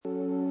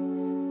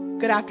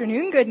Good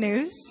afternoon, good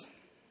news.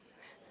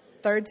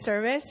 Third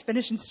service,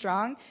 finishing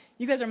strong.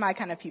 You guys are my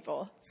kind of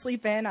people.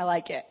 Sleep in, I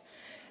like it.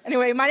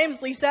 Anyway, my name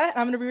is Lisa, and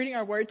I'm going to be reading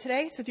our word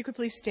today, so if you could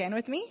please stand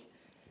with me.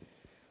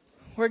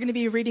 We're going to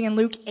be reading in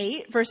Luke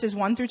 8, verses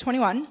 1 through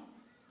 21.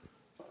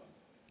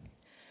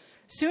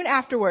 Soon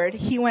afterward,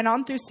 he went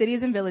on through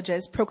cities and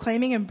villages,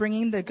 proclaiming and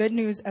bringing the good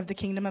news of the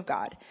kingdom of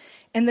God.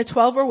 And the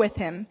 12 were with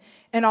him,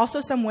 and also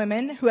some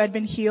women who had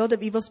been healed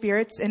of evil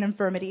spirits and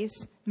infirmities.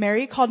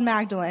 Mary called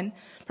Magdalene,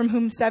 from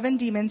whom 7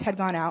 demons had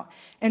gone out,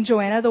 and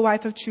Joanna, the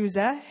wife of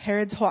Chuza,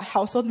 Herod's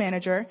household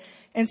manager,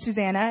 and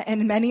Susanna,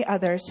 and many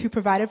others who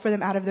provided for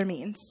them out of their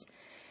means.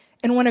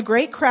 And when a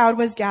great crowd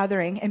was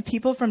gathering, and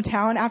people from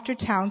town after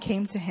town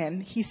came to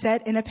him, he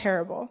said in a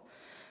parable,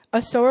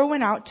 "A sower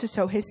went out to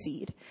sow his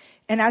seed.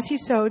 And as he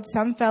sowed,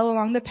 some fell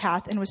along the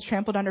path and was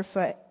trampled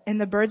underfoot, and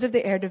the birds of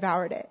the air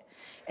devoured it.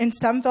 And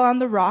some fell on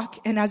the rock,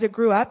 and as it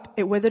grew up,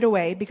 it withered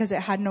away because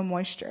it had no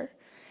moisture.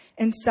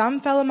 And some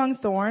fell among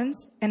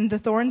thorns, and the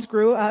thorns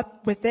grew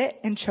up with it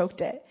and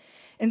choked it.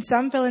 And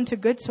some fell into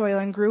good soil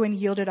and grew and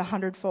yielded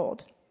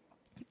 100-fold."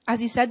 As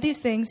he said these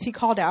things, he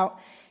called out,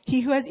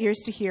 "He who has ears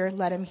to hear,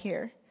 let him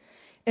hear."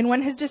 And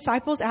when his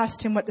disciples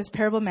asked him what this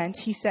parable meant,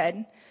 he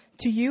said,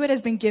 "To you it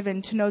has been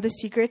given to know the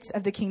secrets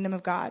of the kingdom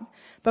of God.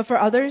 But for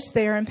others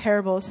they are in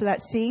parables, so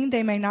that seeing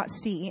they may not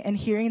see, and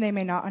hearing they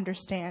may not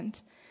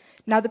understand.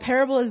 Now the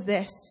parable is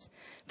this.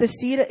 The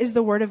seed is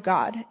the word of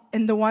God,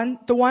 and the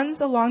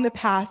ones along the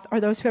path are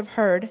those who have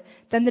heard.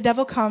 Then the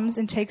devil comes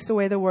and takes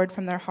away the word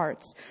from their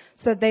hearts,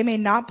 so that they may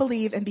not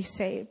believe and be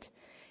saved.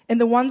 And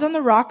the ones on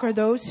the rock are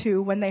those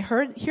who, when they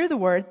hear the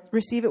word,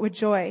 receive it with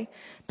joy.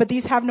 But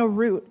these have no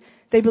root.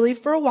 They believe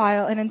for a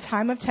while, and in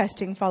time of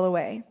testing fall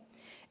away.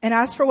 And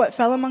as for what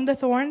fell among the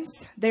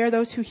thorns, they are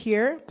those who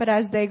hear, but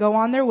as they go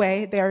on their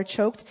way, they are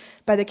choked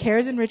by the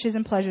cares and riches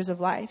and pleasures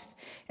of life,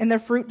 and their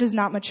fruit does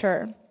not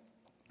mature.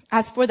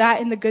 As for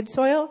that in the good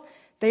soil,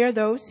 they are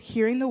those,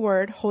 hearing the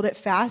word, hold it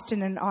fast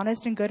in an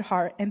honest and good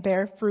heart, and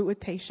bear fruit with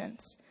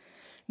patience.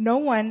 No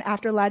one,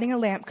 after lighting a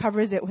lamp,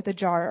 covers it with a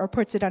jar or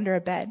puts it under a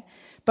bed,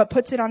 but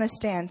puts it on a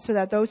stand, so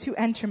that those who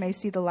enter may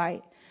see the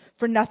light.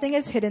 For nothing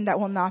is hidden that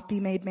will not be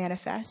made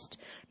manifest,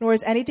 nor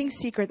is anything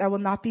secret that will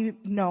not be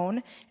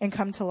known and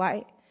come to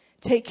light.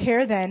 Take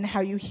care then how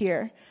you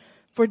hear.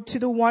 For to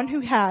the one who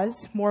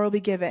has, more will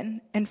be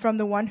given, and from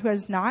the one who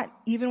has not,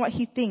 even what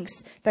he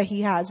thinks that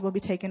he has will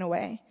be taken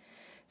away."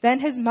 Then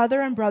his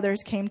mother and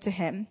brothers came to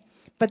him,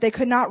 but they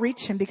could not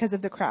reach him because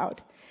of the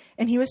crowd.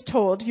 And he was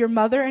told, "Your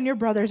mother and your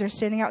brothers are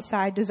standing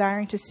outside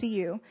desiring to see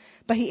you."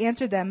 But he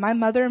answered them, "My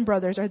mother and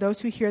brothers are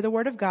those who hear the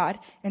word of God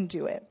and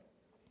do it."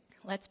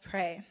 Let's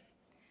pray.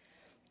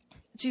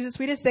 Jesus,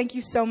 we just thank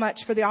you so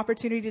much for the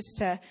opportunity just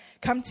to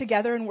come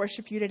together and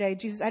worship you today.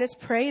 Jesus, I just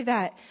pray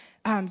that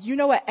you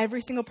know what every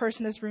single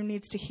person in this room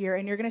needs to hear,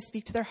 and you're going to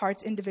speak to their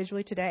hearts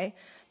individually today.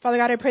 Father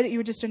God, I pray that you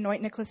would just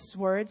anoint Nicholas's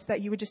words,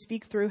 that you would just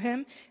speak through him,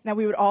 and that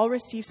we would all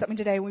receive something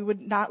today, and we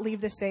would not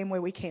leave the same way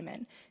we came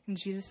in. In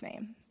Jesus'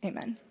 name,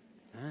 amen.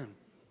 Amen.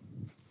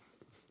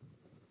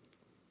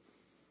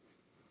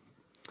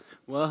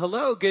 Well,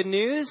 hello, good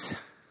news.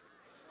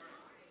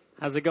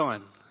 How's it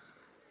going?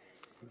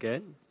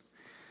 Good.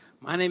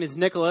 My name is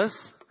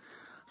Nicholas.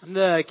 I'm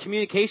the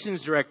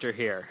communications director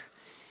here.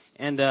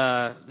 And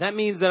that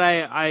means that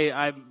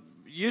I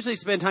usually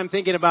spend time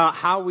thinking about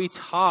how we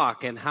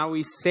talk and how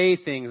we say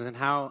things and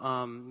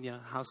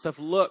how stuff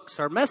looks,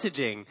 our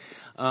messaging,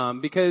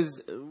 because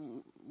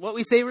what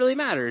we say really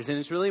matters and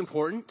it's really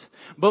important.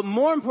 But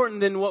more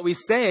important than what we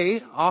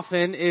say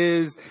often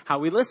is how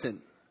we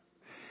listen.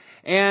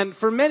 And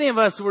for many of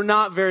us, we're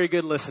not very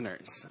good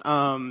listeners.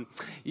 Even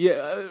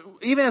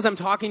as I'm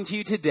talking to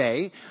you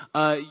today,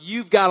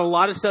 you've got a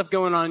lot of stuff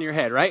going on in your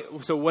head, right?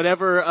 So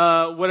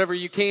whatever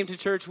you came to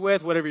church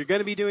with, whatever you're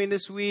going to be doing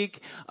this week,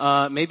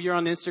 maybe you're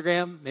on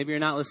Instagram, maybe you're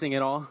not listening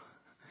at all.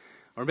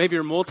 Or maybe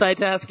you're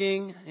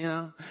multitasking,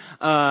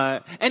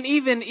 and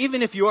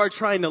even if you are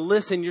trying to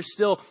listen, you're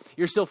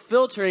still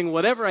filtering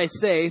whatever I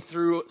say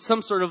through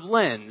some sort of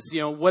lens,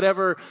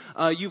 whatever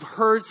you've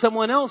heard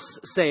someone else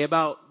say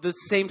about the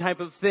same type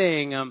of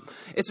thing.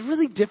 It's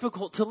really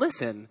difficult to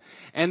listen,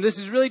 and this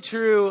is really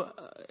true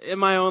in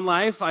my own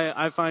life.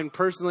 I find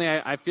personally,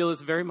 I feel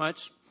this very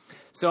much.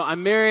 So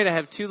I'm married. I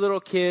have 2 little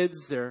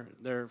kids.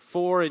 They're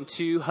 4 and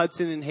 2,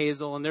 Hudson and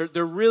Hazel, and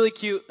they're really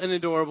cute and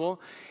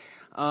adorable.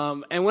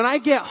 And when I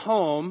get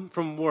home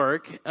from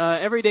work,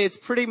 every day it's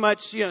pretty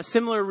much,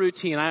 similar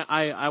routine.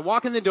 I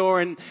walk in the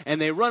door and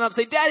they run up,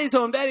 say, Daddy's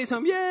home,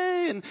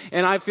 yay!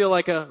 And I feel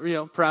like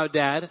a, proud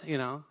dad,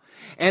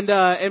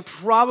 And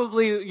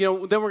probably,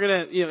 then we're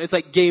gonna, it's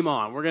like game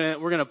on.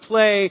 We're gonna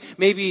play.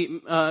 Maybe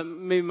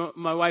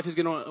my wife is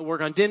gonna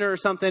work on dinner or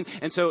something.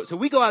 And so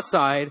we go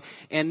outside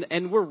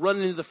and we're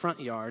running into the front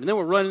yard, and then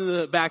we're running into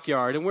the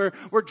backyard, and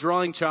we're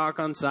drawing chalk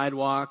on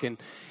sidewalk, and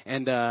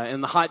in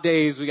the hot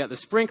days we got the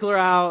sprinkler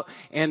out,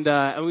 and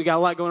we got a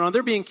lot going on.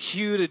 They're being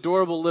cute,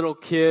 adorable little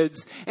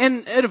kids,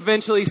 and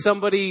eventually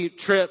somebody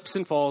trips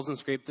and falls and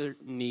scrapes their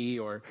knee,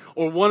 or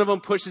one of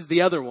them pushes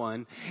the other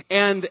one,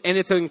 and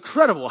it's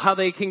incredible how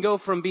they can go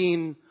from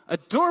being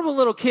adorable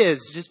little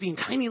kids just being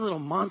tiny little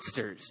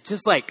monsters,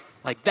 just like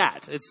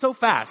that. It's so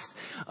fast.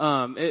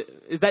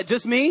 Is that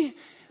just me?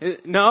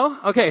 No?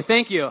 Okay,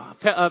 thank you.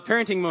 A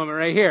parenting moment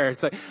right here.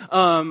 It's like,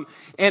 so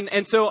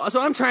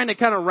I'm trying to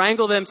kind of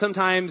wrangle them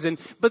sometimes,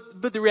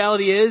 but the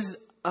reality is,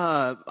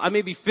 I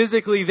may be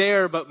physically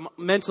there, but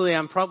mentally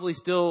I'm probably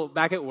still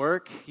back at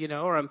work,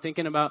 or I'm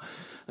thinking about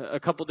a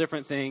couple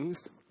different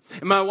things.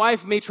 And my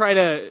wife may try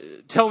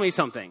to tell me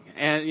something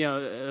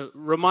and,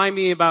 remind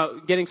me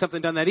about getting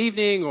something done that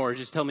evening, or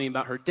just tell me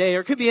about her day,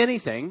 or it could be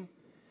anything.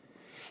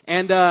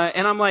 And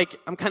I'm like,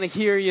 I'm kind of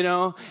here,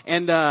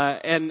 and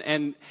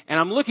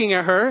I'm looking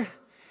at her,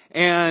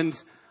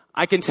 and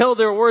I can tell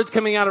there are words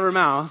coming out of her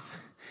mouth.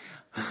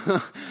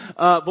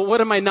 But what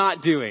am I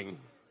not doing?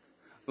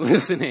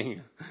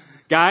 Listening.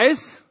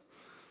 Guys,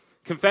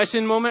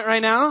 confession moment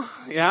right now?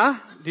 Yeah?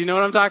 Do you know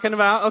what I'm talking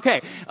about?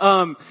 Okay.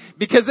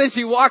 Because then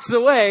she walks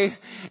away,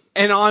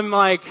 and I'm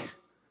like,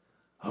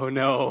 oh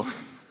no.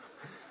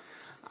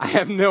 I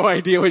have no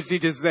idea what she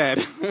just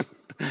said.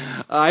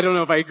 I don't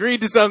know if I agreed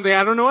to something.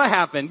 I don't know what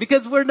happened,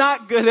 because we're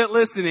not good at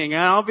listening,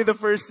 and I'll be the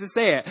first to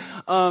say it.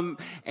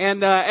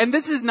 And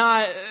this is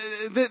not,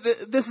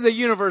 this is a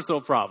universal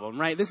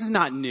problem, right? This is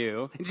not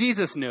new.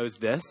 Jesus knows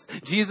this.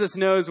 Jesus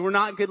knows we're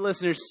not good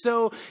listeners,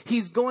 so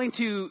he's going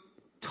to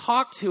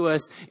talk to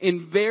us in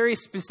very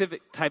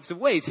specific types of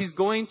ways. He's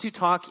going to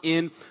talk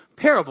in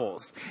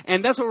parables.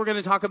 And that's what we're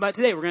going to talk about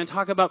today. We're going to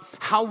talk about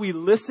how we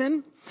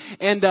listen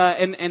and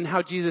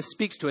how Jesus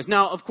speaks to us.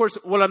 Now, of course,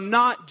 what I'm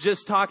not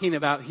just talking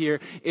about here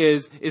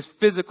is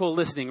physical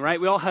listening, right?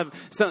 We all have,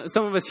 some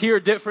of us here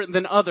different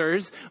than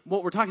others.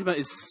 What we're talking about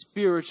is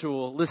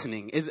spiritual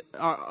listening.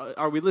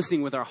 Are we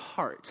listening with our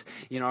heart?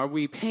 Are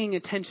we paying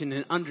attention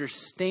and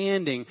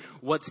understanding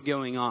what's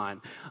going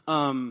on?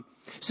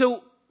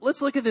 So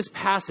let's look at this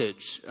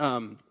passage.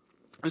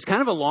 It was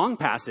kind of a long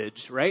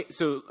passage, right?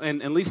 So,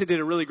 and Lisa did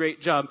a really great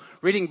job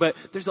reading, but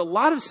there's a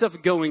lot of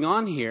stuff going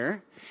on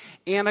here.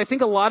 And I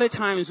think a lot of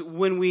times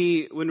when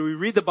we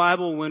read the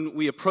Bible, when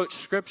we approach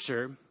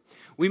Scripture,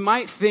 we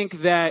might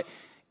think that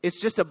it's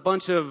just a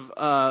bunch of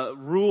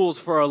rules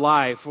for our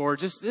life, or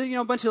just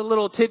a bunch of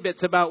little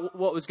tidbits about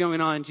what was going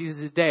on in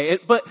Jesus' day.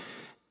 But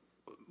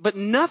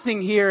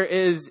nothing here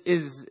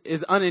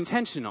is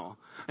unintentional.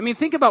 I mean,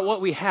 think about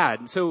what we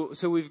had. So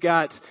we've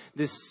got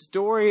this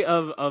story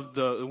of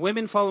the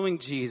women following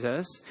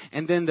Jesus,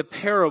 and then the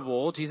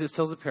parable. Jesus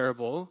tells the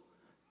parable.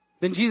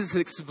 Then Jesus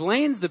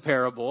explains the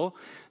parable.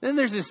 Then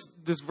there's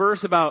this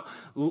verse about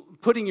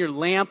putting your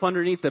lamp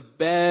underneath the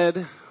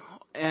bed,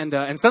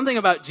 and something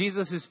about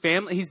Jesus'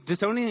 family. He's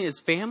disowning his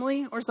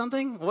family or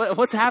something.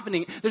 What's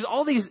happening? There's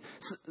all these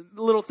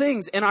little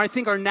things, and I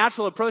think our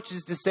natural approach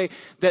is to say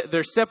that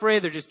they're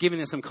separated. They're just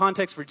giving us some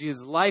context for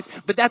Jesus'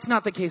 life, but that's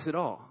not the case at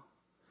all.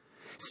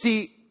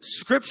 See,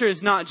 Scripture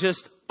is not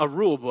just a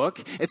rule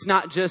book. It's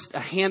not just a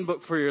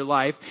handbook for your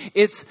life.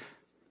 It's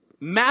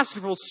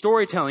masterful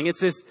storytelling.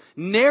 It's this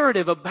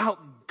narrative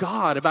about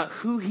God, about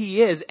who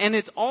He is. And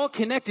it's all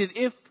connected.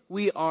 If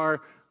we are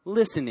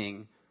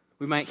listening,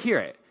 we might hear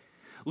it.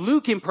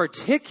 Luke in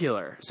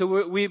particular. So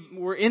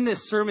we're in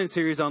this sermon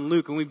series on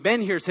Luke, and we've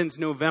been here since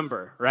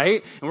November,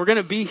 right? And we're going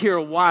to be here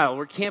a while.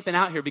 We're camping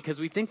out here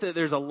because we think that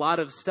there's a lot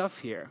of stuff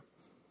here.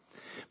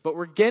 But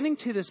we're getting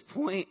to this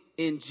point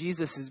in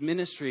Jesus'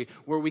 ministry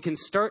where we can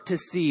start to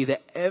see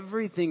that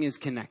everything is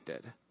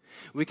connected.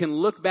 We can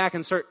look back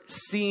and start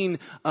seeing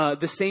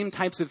the same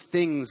types of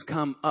things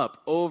come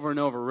up over and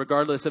over,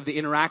 regardless of the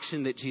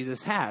interaction that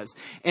Jesus has.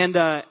 And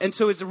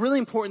so it's really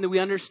important that we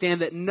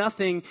understand that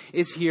nothing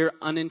is here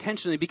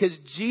unintentionally, because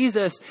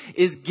Jesus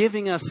is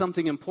giving us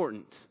something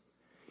important.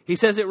 He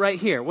says it right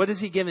here. What is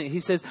he giving? He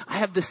says, I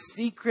have the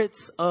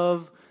secrets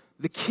of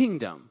the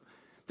kingdom.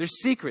 There's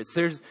secrets.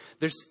 There's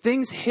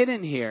things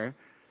hidden here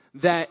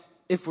that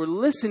if we're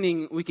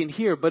listening, we can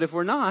hear. But if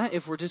we're not,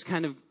 if we're just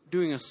kind of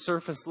doing a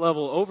surface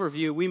level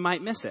overview, we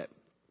might miss it.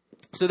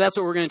 So that's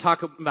what we're going to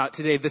talk about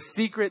today, the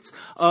secrets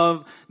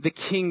of the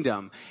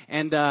kingdom.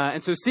 And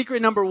so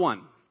secret number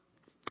one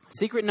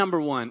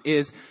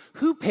is,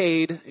 who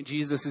paid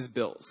Jesus'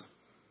 bills?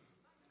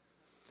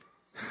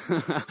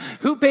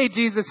 Who paid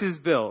Jesus'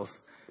 bills?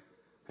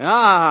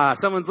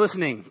 Someone's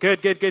listening.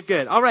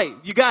 Good. All right,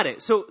 you got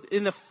it. So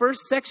in the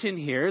first section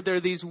here, there are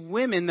these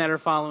women that are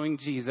following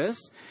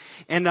Jesus.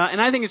 And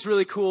I think it's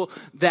really cool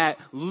that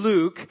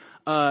Luke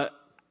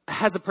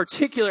has a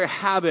particular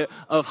habit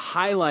of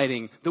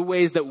highlighting the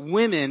ways that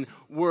women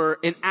were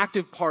an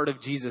active part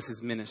of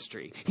Jesus'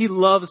 ministry. He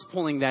loves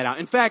pulling that out.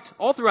 In fact,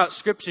 all throughout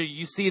Scripture,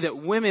 you see that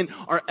women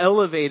are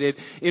elevated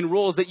in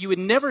roles that you would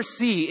never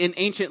see in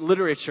ancient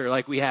literature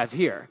like we have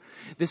here.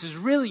 This is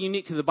really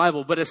unique to the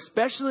Bible, but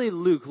especially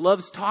Luke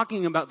loves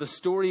talking about the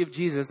story of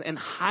Jesus and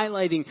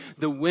highlighting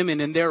the women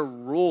and their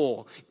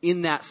role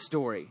in that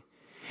story.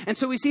 And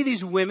so we see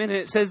these women, and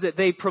it says that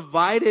they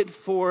provided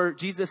for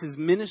Jesus'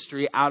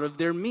 ministry out of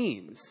their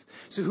means.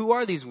 So who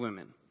are these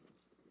women?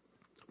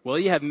 Well,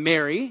 you have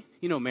Mary.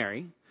 You know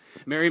Mary.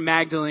 Mary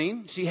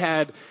Magdalene. She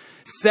had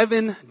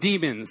 7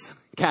 demons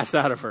cast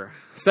out of her.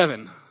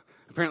 7.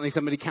 Apparently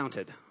somebody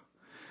counted.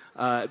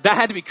 That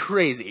had to be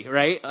crazy,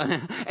 right?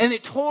 And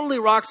it totally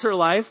rocks her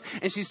life,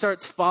 and she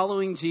starts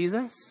following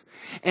Jesus.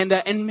 And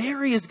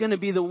Mary is going to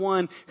be the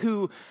one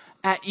who,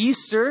 at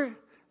Easter,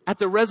 at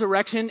the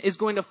resurrection, is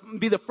going to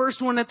be the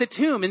first one at the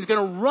tomb and is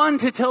going to run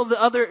to tell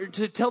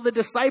the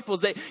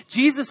disciples that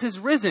Jesus is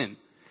risen.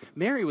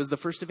 Mary was the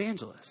first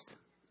evangelist.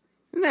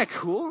 Isn't that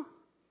cool?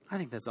 I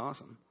think that's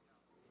awesome.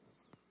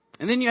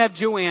 And then you have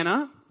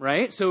Joanna,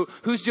 right? So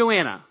who's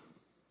Joanna?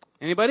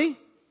 Anybody?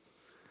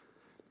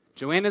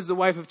 Joanna's the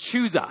wife of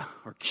Chuza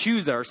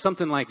or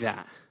something like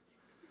that.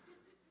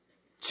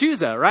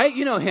 Chuza, right?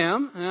 You know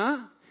him. Huh?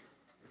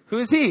 Who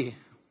is he?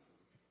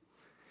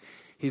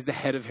 He's the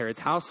head of Herod's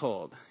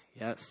household.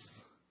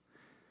 Yes.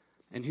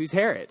 And who's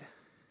Herod?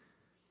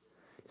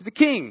 He's the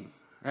king,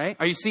 right?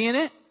 Are you seeing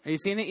it? Are you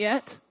seeing it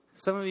yet?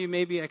 Some of you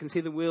maybe, I can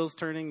see the wheels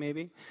turning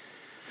maybe.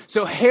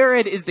 So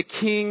Herod is the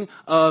king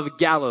of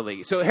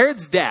Galilee. So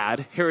Herod's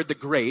dad, Herod the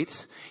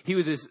Great, he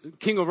was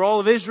king over all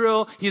of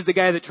Israel. He's the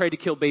guy that tried to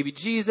kill baby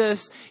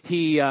Jesus.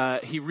 He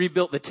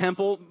rebuilt the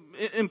temple.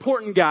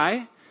 Important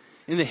guy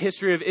in the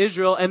history of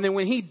Israel. And then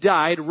when he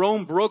died,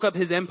 Rome broke up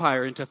his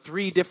empire into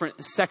 3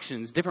 different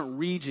sections, different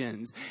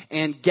regions.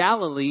 And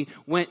Galilee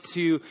went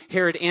to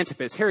Herod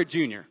Antipas, Herod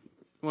Jr.,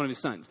 one of his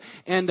sons.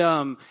 And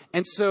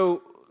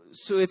so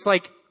it's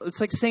like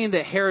saying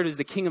that Herod is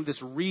the king of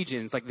this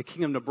region. It's like the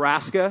king of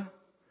Nebraska.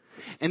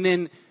 And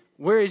then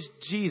where is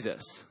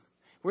Jesus?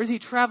 Where is he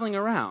traveling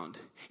around?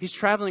 He's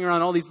traveling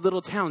around all these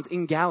little towns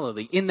in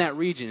Galilee, in that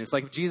region. It's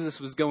like if Jesus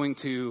was going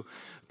to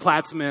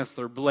Plattsmouth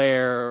or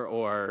Blair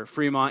or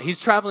Fremont. He's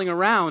traveling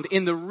around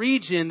in the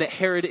region that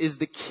Herod is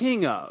the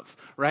king of,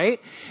 right?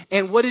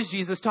 And what is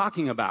Jesus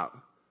talking about?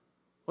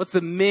 What's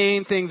the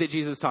main thing that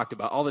Jesus talked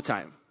about all the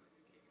time?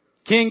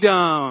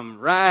 Kingdom,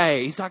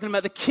 right? He's talking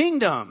about the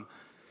kingdom.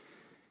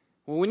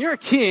 Well, when you're a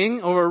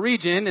king over a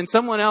region and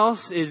someone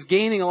else is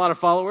gaining a lot of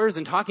followers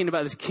and talking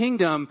about this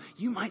kingdom,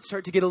 you might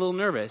start to get a little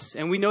nervous.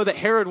 And we know that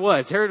Herod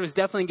was. Herod was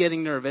definitely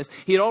getting nervous.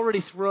 He had already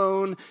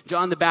thrown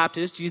John the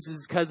Baptist,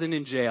 Jesus' cousin,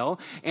 in jail.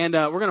 And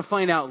we're going to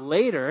find out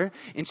later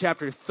in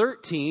chapter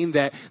 13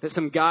 that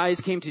some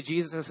guys came to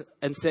Jesus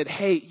and said,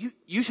 hey,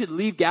 you should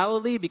leave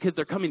Galilee because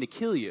they're coming to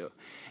kill you.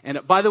 And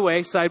by the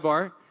way,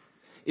 sidebar,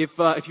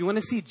 if you want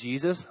to see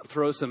Jesus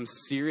throw some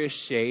serious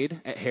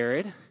shade at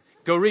Herod,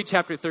 go read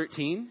chapter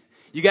 13.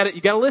 You got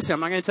to listen. I'm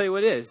not going to tell you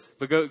what it is,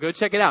 but go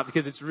check it out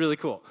because it's really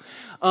cool.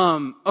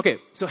 Okay,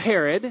 so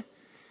Herod,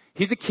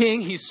 he's a king.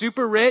 He's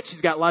super rich.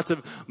 He's got lots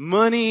of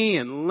money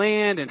and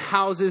land and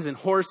houses and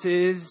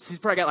horses. He's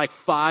probably got like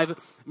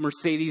 5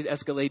 Mercedes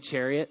Escalade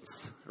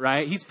chariots,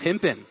 right? He's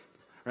pimping,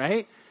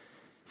 right?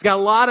 He's got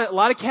a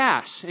lot of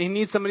cash, and he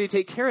needs somebody to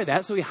take care of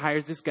that, so he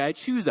hires this guy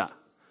Chuza.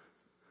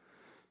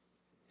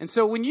 And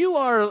so when you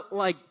are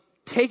like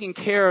taking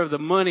care of the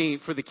money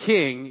for the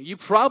king, you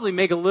probably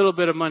make a little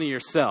bit of money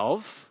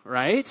yourself,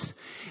 right?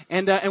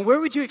 And where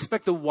would you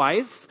expect the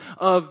wife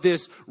of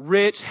this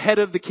rich head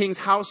of the king's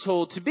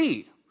household to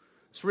be?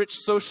 This rich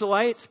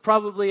socialite,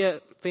 probably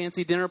at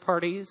fancy dinner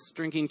parties,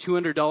 drinking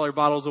 $200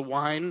 bottles of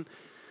wine,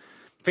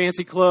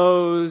 fancy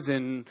clothes,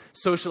 and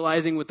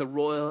socializing with the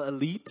royal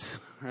elite,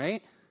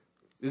 right?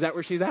 Is that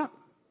where she's at?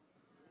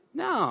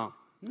 No.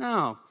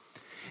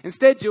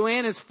 Instead,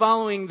 Joanne is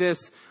following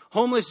this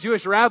homeless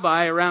Jewish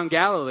rabbi around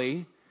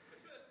Galilee,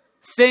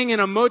 staying in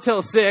a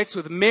Motel 6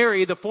 with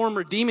Mary, the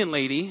former demon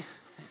lady,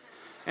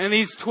 and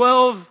these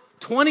 12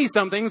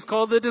 20-somethings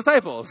called the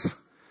disciples.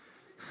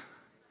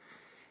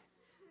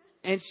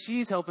 And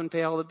she's helping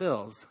pay all the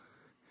bills.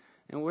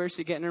 And where's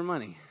she getting her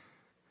money?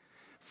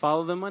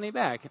 Follow the money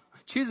back.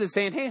 She's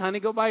saying, hey, honey,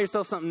 go buy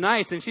yourself something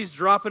nice, and she's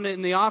dropping it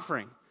in the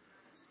offering.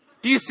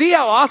 Do you see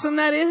how awesome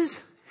that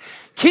is?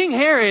 King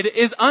Herod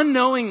is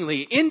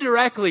unknowingly,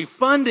 indirectly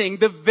funding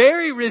the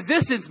very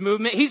resistance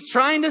movement he's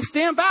trying to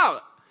stamp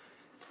out.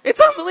 It's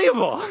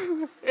unbelievable.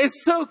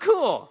 It's so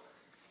cool.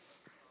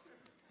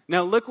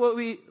 Now look what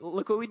we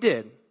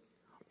did.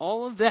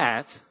 All of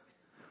that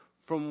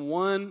from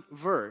one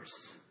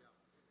verse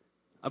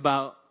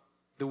about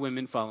the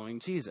women following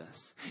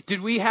Jesus.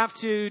 Did we have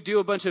to do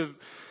a bunch of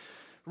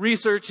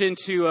research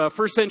into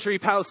first century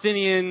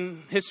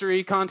Palestinian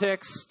history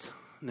context?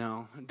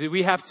 No. Did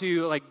we have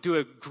to do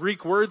a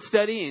Greek word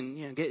study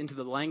and get into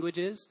the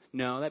languages?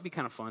 No, that'd be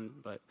kind of fun,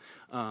 but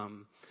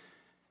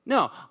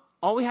no.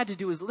 All we had to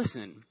do was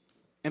listen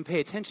and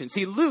pay attention.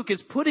 See, Luke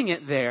is putting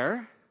it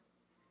there,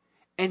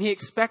 and he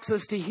expects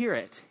us to hear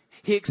it.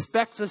 He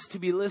expects us to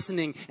be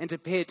listening and to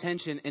pay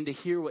attention and to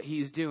hear what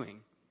he's doing.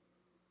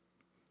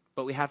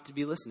 But we have to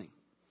be listening.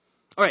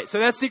 All right, so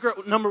that's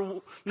secret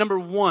number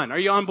 1. Are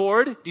you on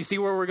board? Do you see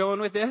where we're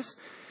going with this?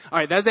 All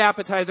right, that's the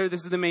appetizer.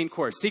 This is the main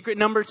course. Secret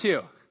number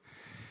 2.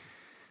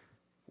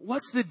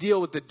 What's the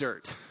deal with the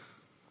dirt?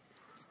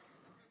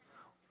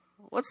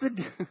 What's the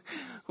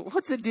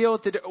deal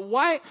with the dirt?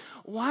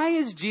 Why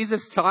is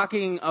Jesus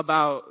talking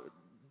about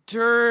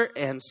dirt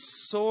and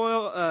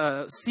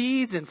soil,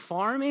 seeds and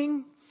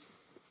farming?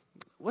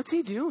 What's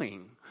he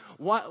doing?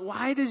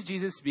 Why does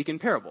Jesus speak in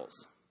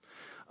parables?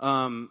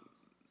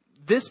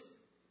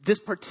 This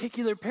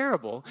particular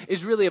parable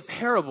is really a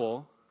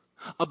parable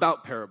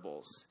about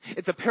parables.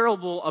 It's a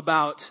parable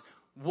about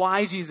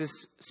why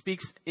Jesus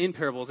speaks in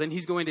parables, and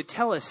he's going to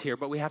tell us here,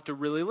 but we have to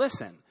really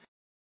listen.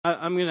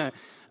 I'm going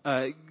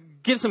to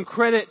give some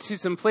credit to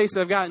some places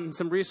I've gotten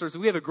some resources.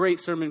 We have a great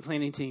sermon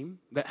planning team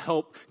that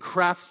help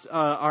craft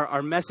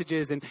our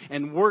messages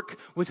and work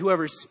with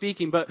whoever's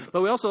speaking. But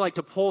we also like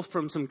to pull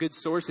from some good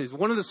sources.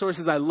 One of the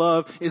sources I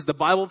love is the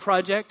Bible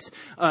Project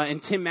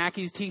and Tim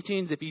Mackey's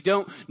teachings. If you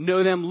don't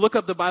know them, look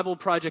up the Bible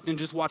Project and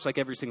just watch like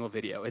every single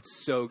video.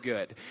 It's so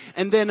good.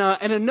 And then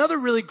and another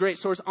really great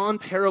source on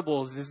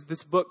parables is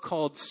this book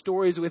called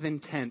Stories with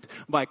Intent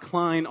by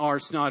Klein R.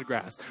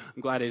 Snodgrass.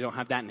 I'm glad I don't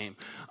have that name.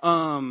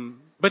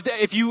 But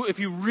if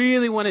you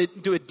really want to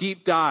do a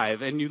deep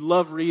dive and you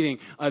love reading,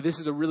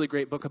 this is a really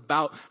great book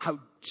about how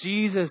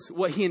Jesus,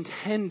 what he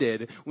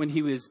intended when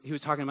he was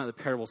talking about the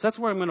parables. That's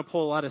where I'm going to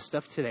pull a lot of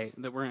stuff today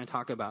that we're going to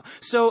talk about.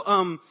 So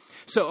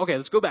okay,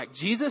 let's go back.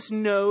 Jesus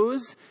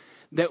knows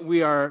that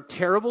we are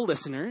terrible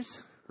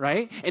listeners,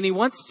 right? And he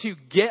wants to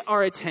get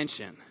our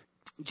attention.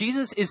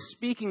 Jesus is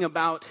speaking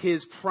about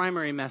his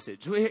primary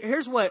message.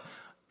 Here's what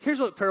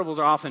parables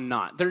are often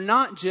not. They're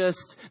not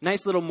just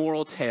nice little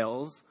moral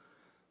tales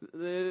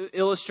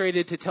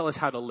illustrated to tell us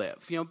how to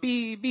live.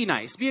 Be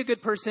nice, be a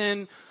good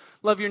person,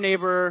 love your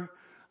neighbor,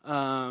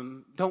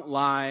 don't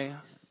lie.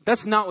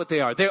 That's not what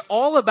they are. They're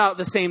all about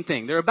the same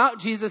thing. They're about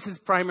Jesus'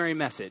 primary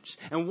message.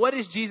 And what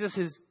is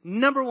Jesus'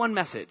 number one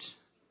message?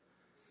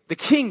 The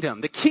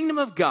kingdom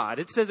of God.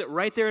 It says it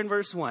right there in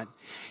verse 1.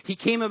 He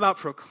came about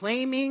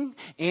proclaiming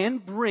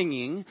and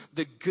bringing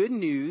the good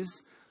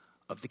news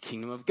of the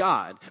kingdom of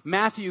God.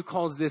 Matthew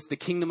calls this the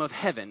kingdom of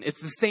heaven. It's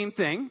the same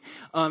thing.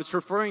 It's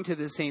referring to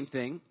the same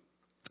thing.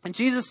 And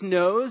Jesus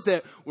knows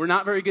that we're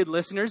not very good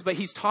listeners, but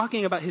he's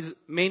talking about his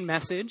main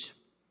message.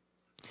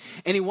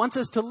 And he wants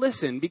us to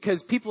listen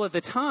because people at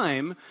the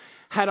time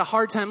had a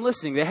hard time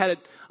listening. They had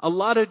a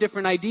lot of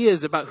different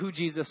ideas about who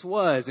Jesus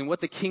was and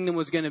what the kingdom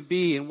was going to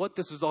be and what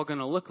this was all going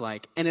to look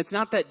like. And it's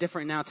not that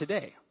different now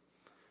today.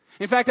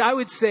 In fact, I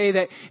would say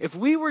that if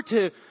we were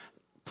to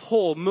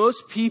poll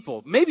most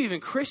people, maybe even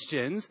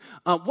Christians,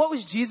 what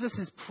was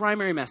Jesus'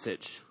 primary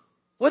message?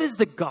 What is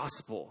the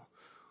gospel?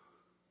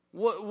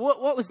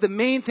 What was the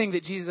main thing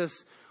that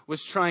Jesus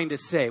was trying to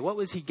say? What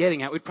was he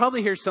getting at? We'd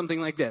probably hear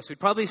something like this. We'd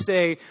probably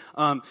say,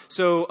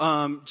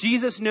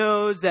 Jesus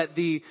knows that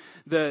the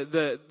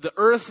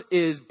earth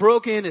is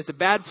broken, it's a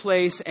bad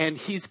place, and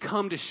he's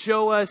come to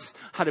show us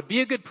how to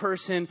be a good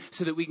person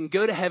so that we can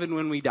go to heaven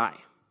when we die.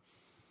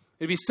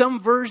 It'd be some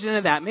version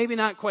of that. Maybe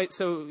not quite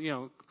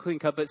so, clean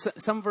cut, but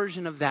some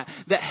version of that.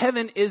 That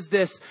heaven is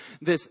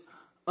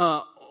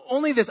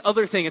only this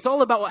other thing. It's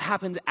all about what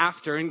happens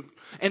after.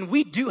 And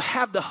we do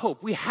have the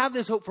hope. We have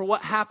this hope for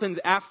what happens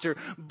after.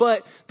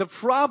 But the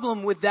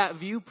problem with that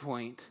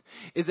viewpoint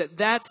is that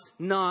that's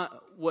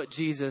not what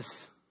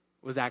Jesus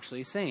was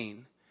actually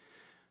saying.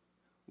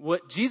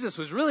 What Jesus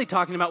was really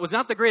talking about was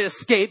not the great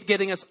escape,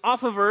 getting us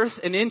off of earth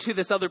and into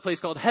this other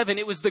place called heaven.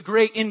 It was the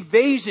great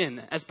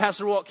invasion, as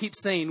Pastor Walt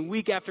keeps saying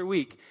week after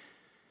week.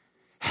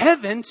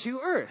 Heaven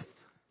to earth.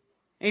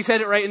 And he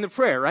said it right in the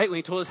prayer, right? When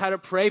he told us how to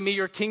pray, may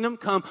your kingdom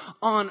come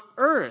on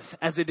earth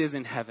as it is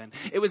in heaven.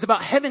 It was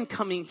about heaven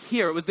coming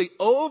here. It was the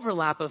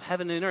overlap of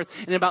heaven and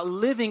earth and about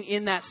living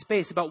in that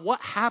space, about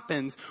what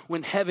happens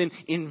when heaven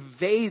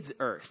invades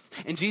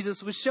earth. And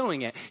Jesus was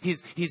showing it.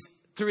 He's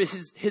through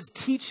his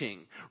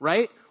teaching,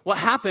 right? What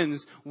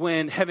happens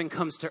when heaven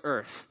comes to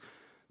earth?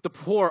 The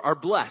poor are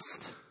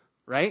blessed,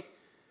 right?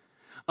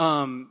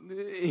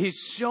 He's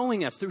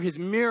showing us through his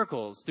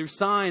miracles, through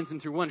signs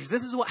and through wonders.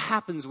 This is what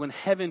happens when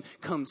heaven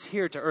comes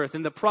here to earth.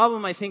 And the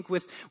problem, I think,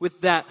 with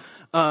that,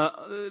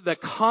 the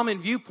common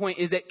viewpoint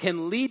is it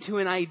can lead to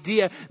an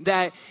idea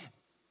that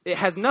it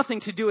has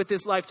nothing to do with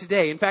this life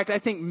today. In fact, I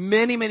think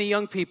many, many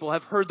young people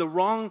have heard the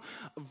wrong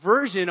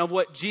version of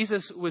what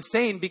Jesus was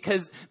saying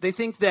because they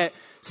think that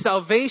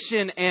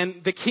salvation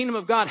and the kingdom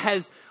of God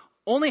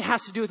only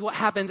has to do with what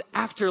happens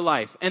after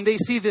life. And they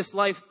see this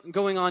life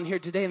going on here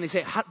today and they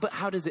say, but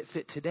how does it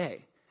fit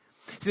today?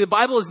 See, the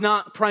Bible is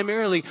not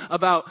primarily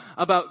about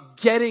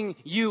getting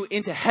you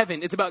into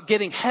heaven. It's about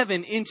getting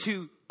heaven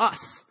into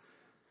us.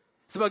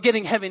 It's about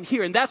getting heaven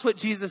here. And that's what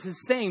Jesus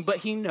is saying. But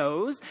he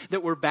knows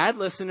that we're bad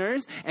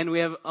listeners and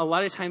a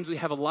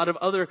lot of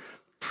other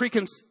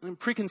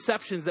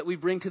preconceptions that we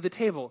bring to the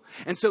table.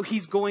 And so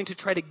he's going to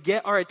try to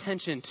get our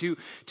attention to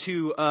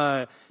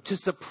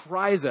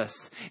surprise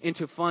us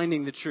into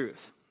finding the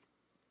truth.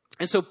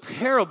 And so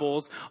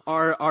parables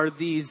are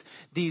these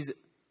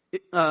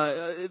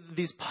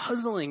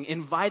puzzling,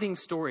 inviting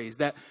stories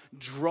that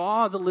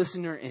draw the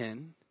listener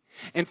in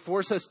and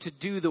force us to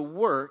do the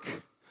work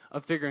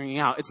of figuring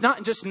out. It's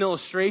not just an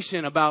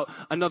illustration about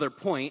another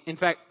point. In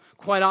fact,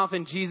 quite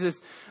often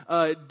Jesus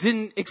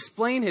didn't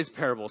explain his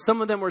parables.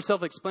 Some of them were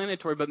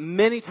self-explanatory, but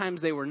many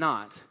times they were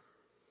not.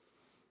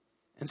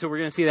 And so we're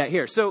going to see that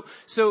here. So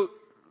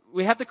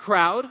we have the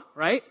crowd,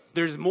 right?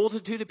 There's a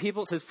multitude of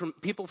people. It says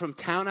people from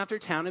town after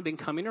town have been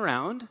coming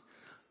around.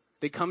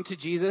 They come to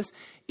Jesus.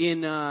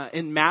 In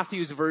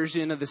Matthew's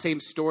version of the same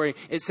story,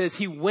 it says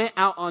he went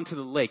out onto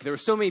the lake. There were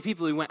so many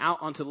people, he went out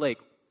onto the lake.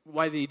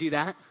 why did he do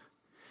that?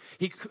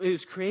 He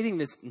was creating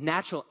this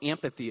natural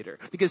amphitheater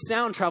because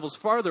sound travels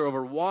farther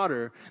over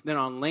water than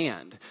on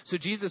land. So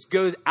Jesus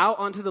goes out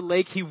onto the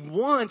lake. He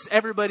wants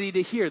everybody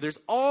to hear. There's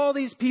all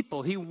these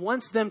people. He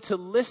wants them to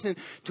listen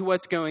to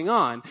what's going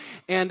on.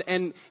 And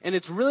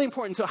it's really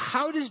important. So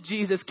how does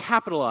Jesus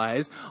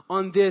capitalize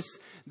on this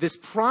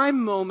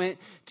prime moment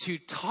to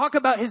talk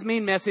about his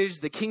main message,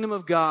 the kingdom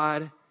of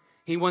God?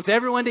 He wants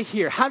everyone to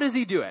hear. How does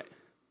he do it?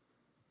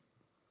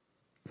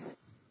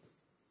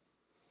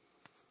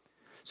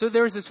 So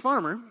there was this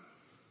farmer,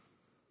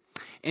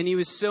 and he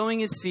was sowing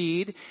his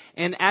seed,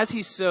 and as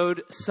he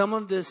sowed, some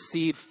of the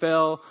seed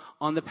fell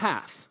on the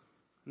path.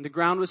 And the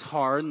ground was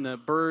hard, and the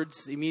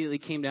birds immediately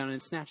came down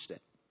and snatched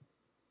it.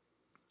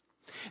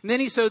 And then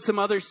he sowed some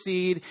other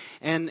seed,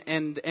 and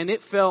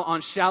it fell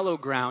on shallow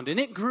ground, and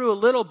it grew a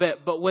little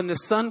bit, but when the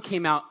sun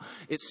came out,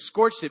 it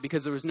scorched it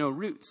because there was no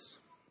roots.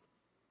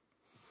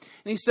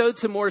 And he sowed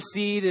some more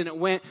seed, and it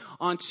went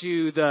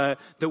onto the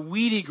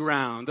weedy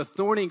ground, the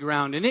thorny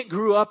ground. And it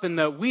grew up, and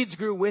the weeds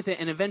grew with it,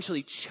 and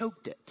eventually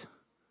choked it.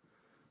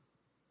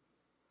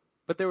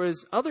 But there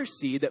was other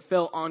seed that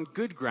fell on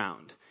good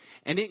ground.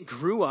 And it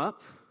grew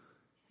up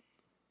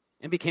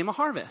and became a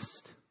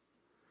harvest.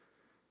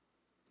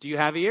 Do you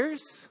have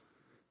ears?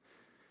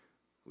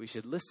 We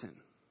should listen.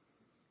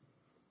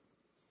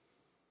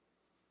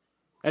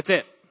 That's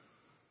it.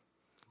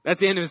 That's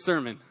the end of his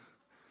sermon.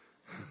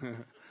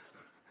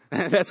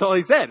 That's all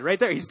he said right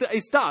there. He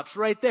stops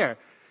right there.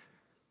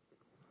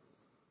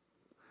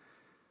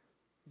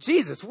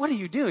 Jesus, what are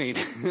you doing?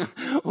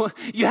 Well,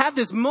 you have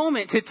this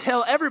moment to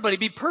tell everybody,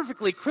 be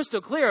perfectly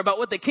crystal clear about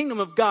what the kingdom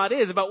of God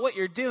is, about what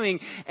you're doing,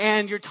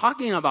 and you're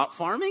talking about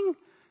farming?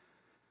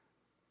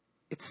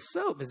 It's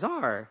so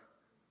bizarre.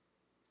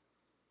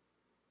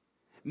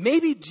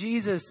 Maybe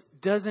Jesus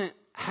doesn't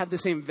have the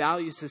same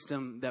value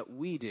system that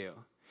we do.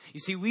 You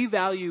see, we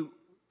value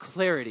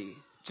clarity.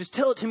 Just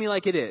tell it to me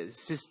like it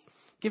is. Just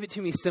give it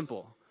to me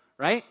simple,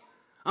 right?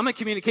 I'm a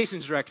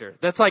communications director.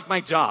 That's like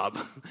my job.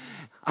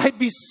 I'd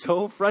be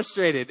so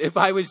frustrated if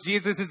I was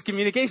Jesus'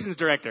 communications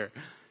director.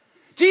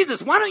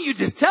 Jesus, why don't you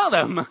just tell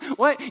them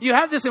what you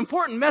have this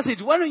important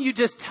message? Why don't you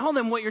just tell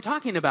them what you're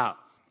talking about?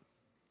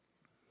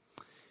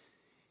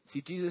 See,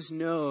 Jesus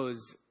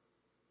knows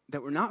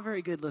that we're not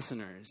very good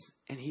listeners,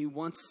 and he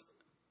wants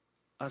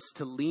us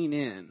to lean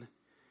in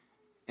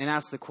and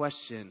ask the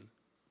question,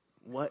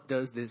 what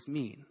does this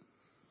mean?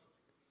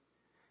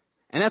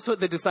 And that's what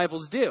the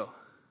disciples do.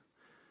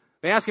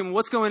 They ask him,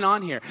 what's going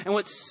on here? And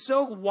what's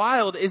so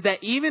wild is that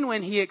even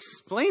when he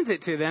explains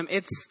it to them,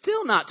 it's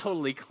still not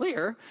totally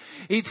clear.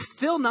 He's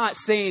still not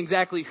saying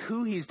exactly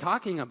who he's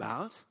talking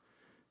about.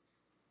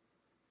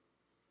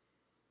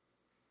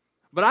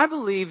 But I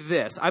believe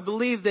this. I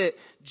believe that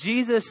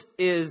Jesus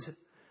is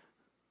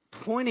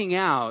pointing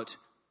out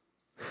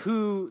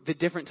who the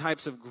different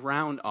types of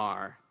ground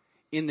are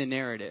in the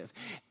narrative.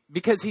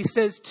 Because he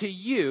says to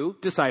you,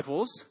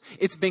 disciples,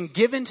 it's been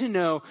given to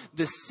know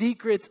the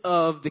secrets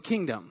of the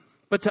kingdom.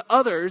 But to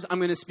others, I'm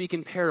going to speak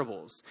in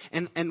parables.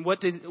 And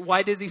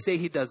why does he say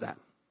he does that?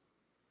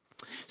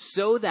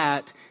 So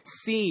that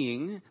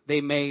seeing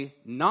they may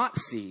not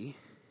see,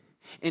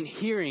 and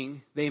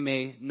hearing they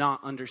may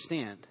not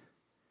understand.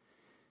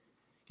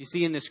 You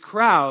see, in this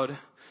crowd,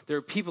 there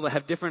are people that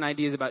have different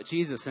ideas about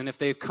Jesus. And if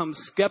they've come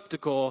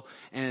skeptical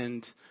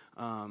and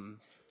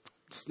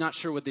just not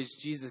sure what this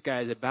Jesus guy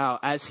is about,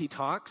 as he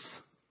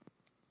talks,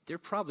 they're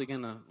probably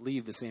going to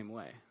leave the same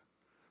way.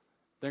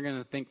 They're going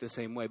to think the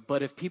same way.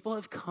 But if people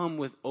have come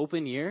with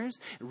open ears,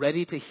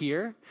 ready to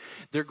hear,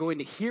 they're going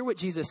to hear what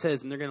Jesus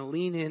says, and they're going to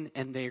lean in,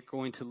 and they're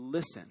going to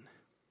listen.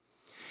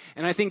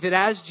 And I think that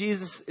as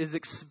Jesus is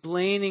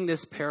explaining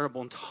this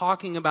parable and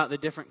talking about the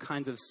different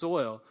kinds of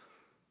soil,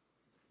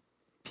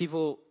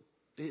 people,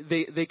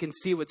 they can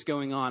see what's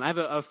going on. I have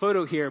a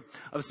photo here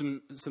of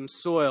some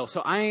soil.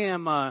 So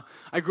I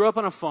grew up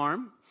on a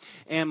farm,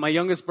 and my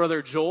youngest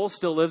brother Joel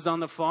still lives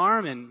on the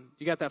farm. And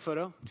you got that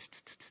photo?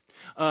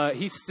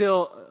 He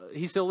still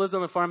lives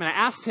on the farm, and I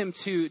asked him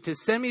to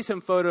send me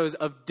some photos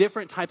of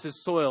different types of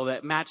soil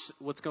that match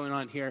what's going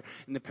on here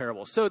in the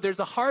parable. So there's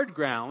a hard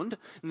ground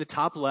in the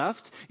top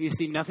left. You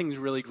see nothing's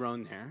really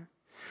grown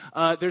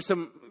there. There's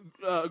some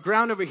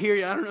ground over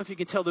here. I don't know if you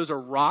can tell, those are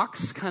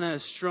rocks kind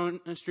of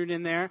strewn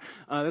in there.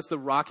 That's the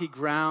rocky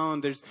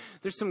ground. There's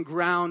some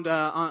ground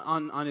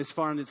on his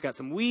farm that's got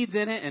some weeds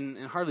in it, and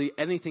hardly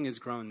anything is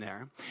grown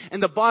there.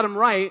 And the bottom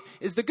right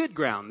is the good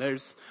ground.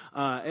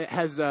 It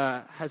has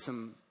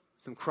some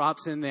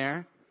crops in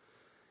there.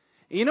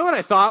 And you know what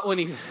I thought when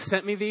he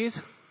sent me these?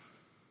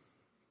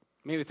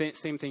 Maybe the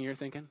same thing you're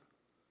thinking.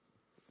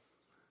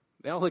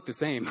 They all look the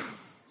same.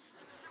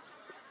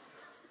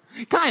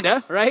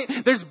 Kinda, right?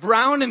 There's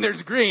brown and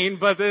there's green,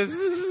 but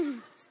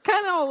kind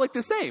of all look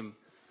the same.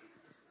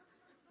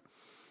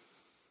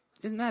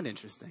 Isn't that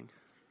interesting?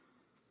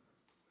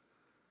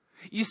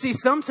 You see,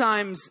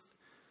 sometimes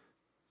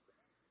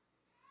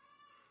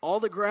all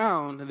the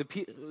ground,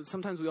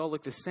 sometimes we all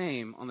look the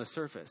same on the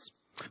surface.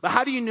 But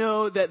how do you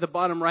know that the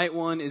bottom right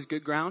one is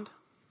good ground?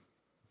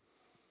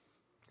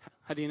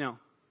 How do you know?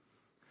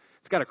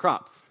 it's got a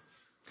crop.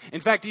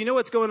 In fact, do you know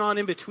what's going on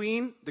in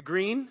between the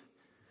green?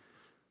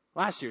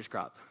 Last year's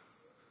crop.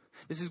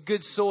 This is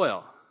good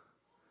soil.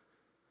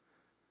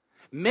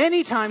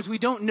 Many times we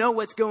don't know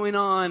what's going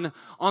on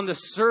the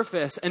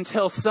surface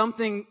until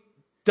something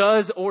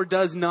does or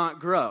does not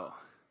grow.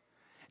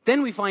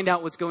 Then we find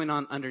out what's going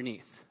on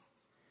underneath.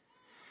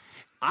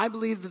 I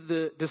believe that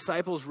the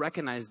disciples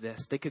recognized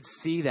this. They could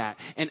see that.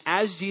 And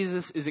as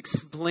Jesus is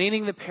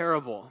explaining the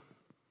parable,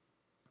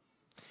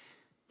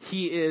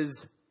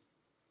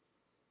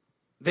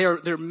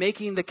 they're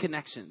making the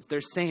connections.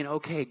 They're saying,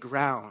 okay,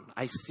 ground.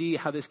 I see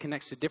how this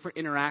connects to different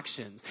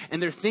interactions.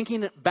 And they're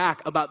thinking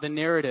back about the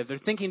narrative. They're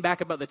thinking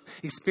back about the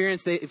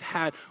experience they've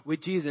had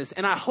with Jesus.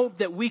 And I hope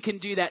that we can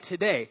do that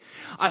today.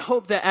 I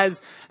hope that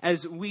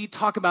as we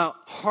talk about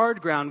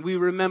hard ground, we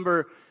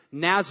remember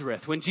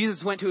Nazareth, when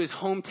Jesus went to his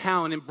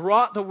hometown and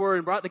brought the word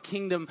and brought the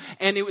kingdom,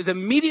 and it was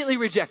immediately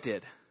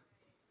rejected.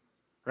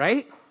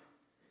 Right?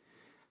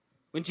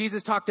 When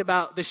Jesus talked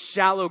about the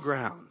shallow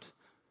ground,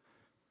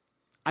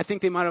 I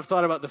think they might have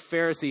thought about the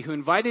Pharisee who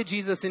invited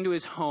Jesus into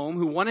his home,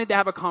 who wanted to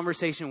have a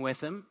conversation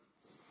with him.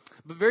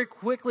 But very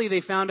quickly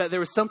they found out there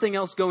was something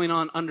else going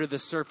on under the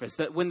surface.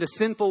 That when the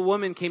sinful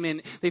woman came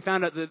in, they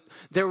found out that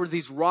there were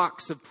these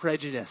rocks of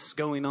prejudice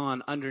going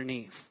on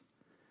underneath.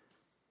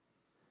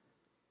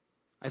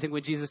 I think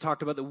when Jesus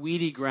talked about the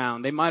weedy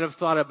ground, they might have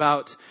thought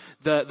about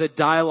the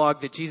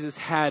dialogue that Jesus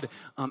had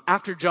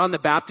after John the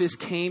Baptist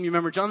came. You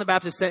remember John the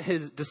Baptist sent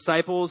his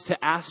disciples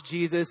to ask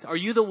Jesus, are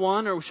you the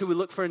one or should we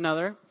look for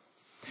another?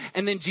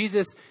 And then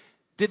Jesus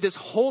did this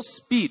whole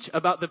speech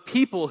about the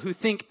people who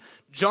think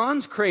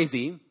John's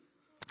crazy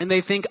and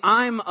they think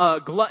I'm a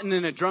glutton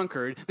and a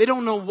drunkard. They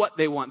don't know what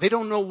they want. They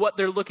don't know what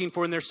they're looking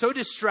for. And they're so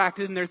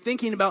distracted and they're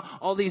thinking about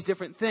all these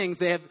different things.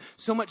 They have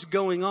so much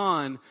going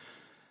on.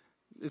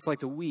 It's like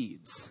the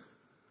weeds.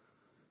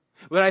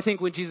 But I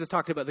think when Jesus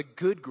talked about the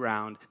good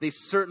ground, they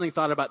certainly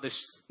thought about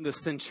the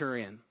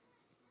centurion,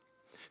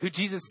 who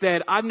Jesus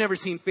said, I've never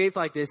seen faith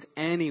like this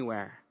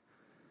anywhere.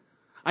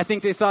 I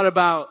think they thought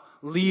about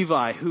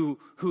Levi, who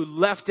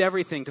left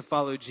everything to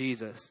follow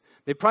Jesus.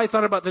 They probably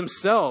thought about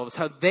themselves,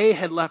 how they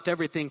had left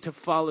everything to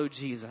follow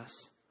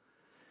Jesus.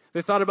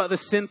 They thought about the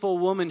sinful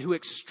woman who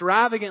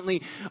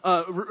extravagantly,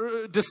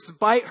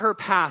 despite her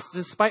past,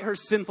 despite her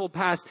sinful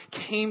past,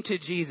 came to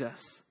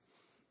Jesus.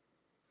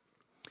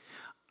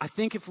 I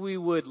think if we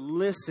would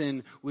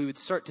listen, we would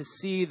start to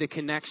see the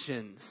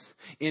connections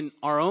in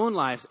our own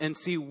lives and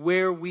see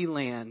where we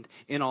land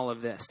in all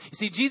of this. You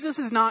see, Jesus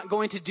is not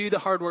going to do the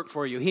hard work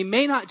for you. He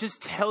may not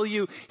just tell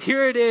you,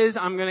 here it is,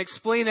 I'm going to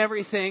explain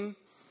everything.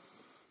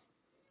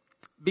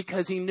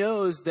 Because he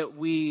knows that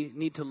we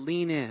need to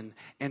lean in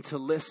and to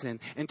listen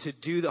and to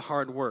do the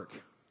hard work.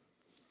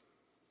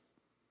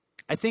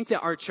 I think that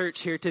our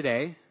church here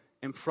today,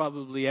 and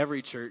probably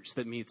every church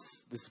that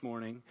meets this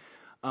morning,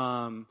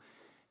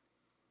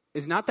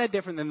 is not that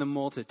different than the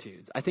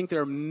multitudes. I think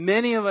there are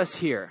many of us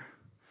here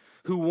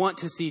who want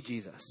to see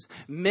Jesus.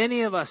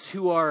 Many of us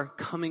who are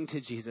coming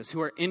to Jesus,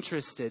 who are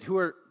interested, who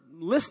are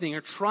listening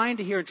or trying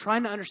to hear and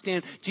trying to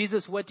understand,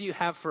 Jesus, what do you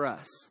have for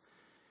us?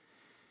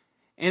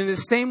 And in the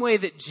same way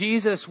that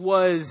Jesus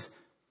was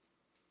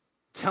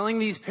telling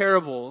these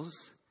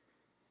parables,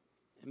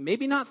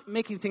 maybe not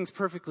making things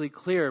perfectly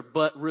clear,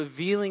 but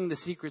revealing the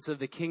secrets of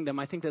the kingdom,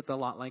 I think that's a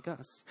lot like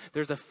us.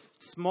 There's a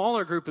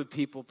smaller group of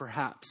people,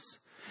 perhaps,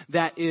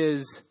 that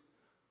is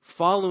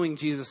following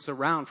Jesus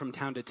around from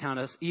town to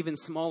town. Even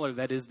smaller,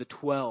 that is the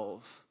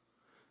 12.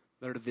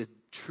 That are the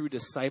true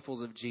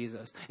disciples of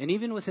Jesus. And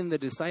even within the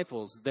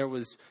disciples, there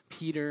was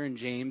Peter and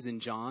James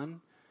and John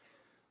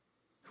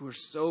who were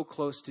so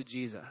close to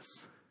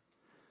Jesus.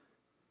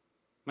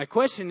 My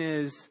question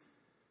is,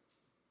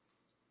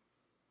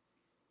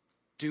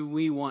 do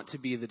we want to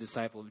be the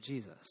disciple of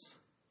Jesus?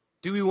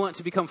 Do we want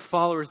to become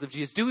followers of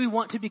Jesus? Do we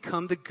want to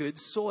become the good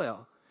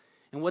soil?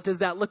 And what does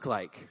that look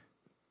like?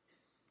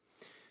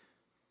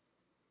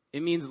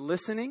 It means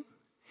listening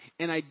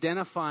and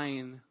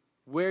identifying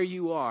where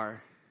you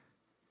are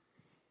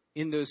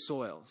in those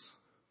soils.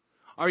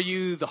 Are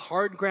you the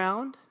hard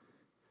ground?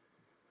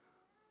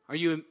 Do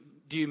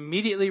you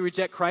immediately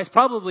reject Christ?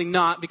 Probably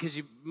not, because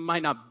you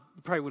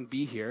probably wouldn't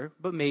be here,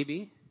 but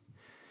maybe.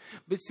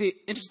 But see,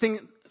 interesting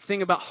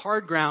thing about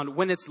hard ground,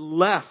 when it's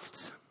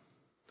left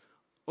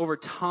over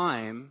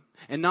time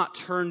and not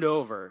turned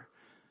over,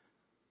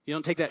 you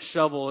don't take that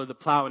shovel or the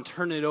plow and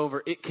turn it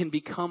over. It can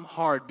become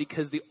hard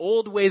because the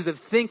old ways of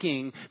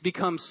thinking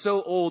become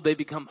so old, they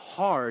become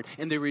hard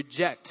and they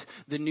reject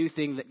the new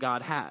thing that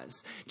God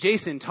has.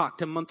 Jason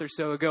talked a month or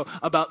so ago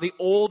about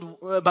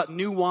about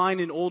new wine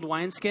and old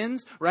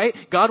wineskins,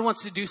 right? God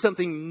wants to do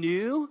something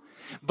new,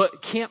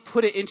 but can't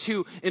put it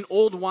into an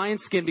old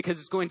wineskin because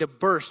it's going to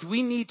burst.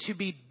 We need to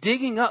be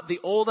digging up the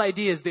old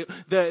ideas,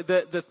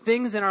 the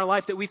things in our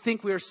life that we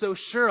think we are so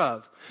sure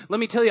of. Let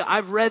me tell you,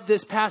 I've read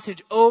this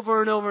passage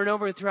over and over and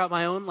over throughout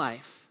my own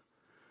life.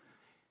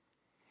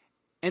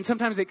 And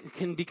sometimes it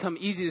can become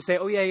easy to say,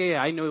 oh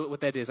yeah, I know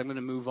what that is. I'm going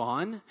to move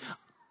on.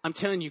 I'm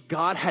telling you,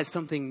 God has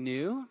something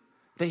new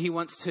that he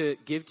wants to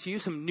give to you,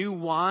 some new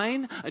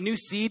wine, a new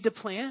seed to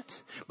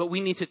plant, but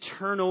we need to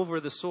turn over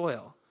the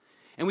soil.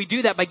 And we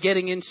do that by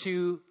getting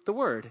into the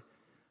Word,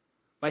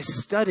 by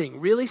studying,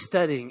 really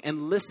studying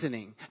and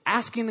listening,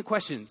 asking the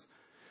questions.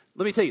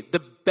 Let me tell you,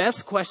 the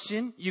best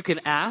question you can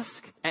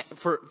ask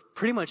for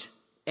pretty much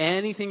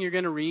anything you're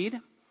going to read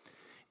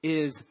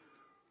is,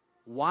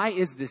 why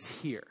is this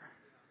here?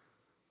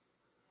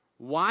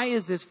 Why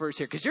is this verse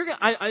here? Because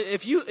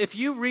if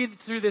you read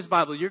through this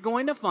Bible, you're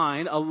going to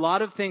find a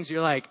lot of things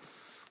you're like,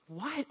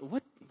 what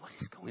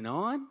is going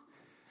on?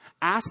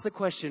 Ask the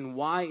question,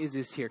 why is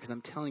this here? Because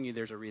I'm telling you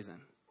there's a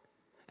reason.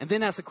 And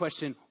then ask the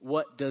question,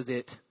 what does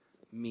it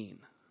mean?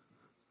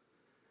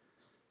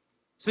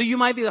 So you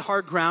might be the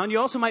hard ground. You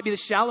also might be the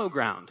shallow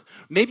ground.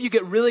 Maybe you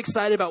get really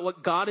excited about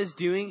what God is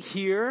doing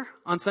here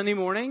on Sunday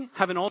morning,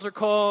 have an altar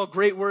call,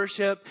 great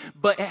worship,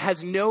 but it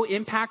has no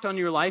impact on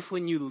your life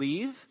when you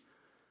leave.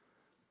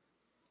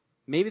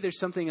 Maybe there's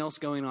something else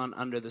going on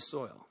under the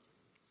soil.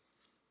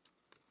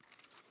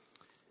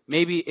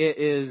 Maybe it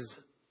is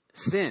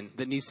sin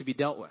that needs to be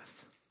dealt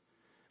with.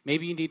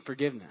 Maybe you need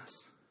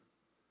forgiveness.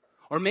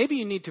 Or maybe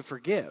you need to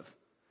forgive.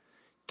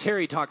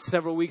 Terry talked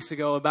several weeks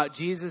ago about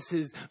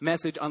Jesus'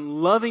 message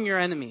on loving your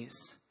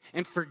enemies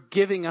and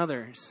forgiving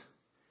others.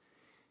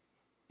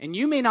 And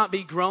you may not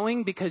be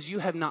growing because you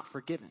have not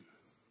forgiven.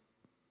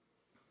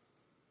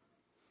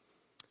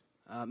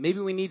 Maybe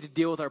we need to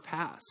deal with our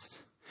past.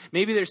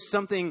 Maybe there's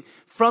something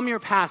from your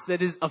past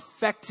that is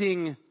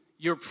affecting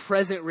your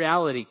present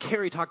reality.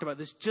 Carrie talked about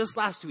this just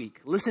last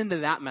week. Listen to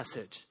that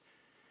message.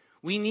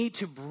 We need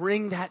to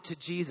bring that to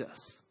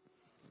Jesus.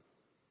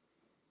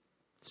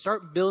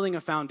 Start building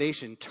a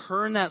foundation.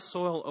 Turn that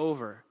soil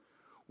over.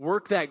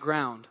 Work that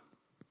ground.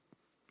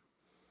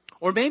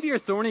 Or maybe you're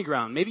thorny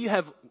ground. Maybe you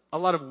have a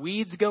lot of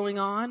weeds going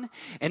on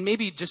and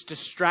maybe just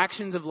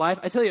distractions of life.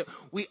 I tell you,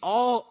 we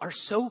all are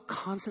so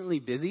constantly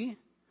busy.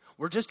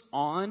 We're just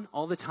on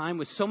all the time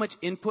with so much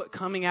input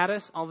coming at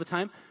us all the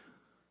time.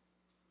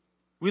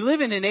 We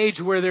live in an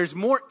age where there's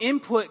more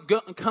input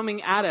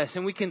coming at us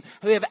and we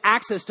have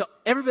access to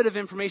every bit of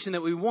information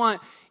that we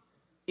want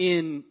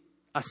in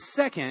a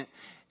second.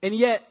 And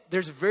yet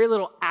there's very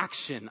little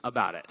action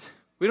about it.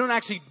 We don't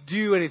actually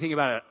do anything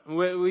about it.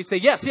 We say,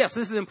 yes, this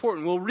is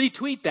important. We'll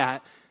retweet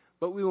that,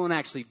 but we won't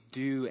actually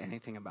do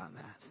anything about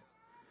that.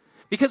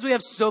 Because we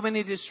have so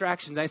many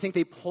distractions, I think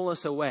they pull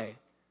us away.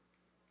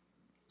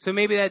 So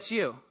maybe that's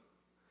you.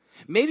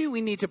 Maybe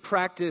we need to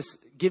practice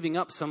giving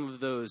up some of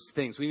those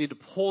things. We need to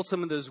pull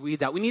some of those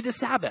weeds out. We need to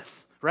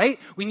Sabbath, right?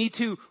 We need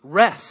to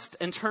rest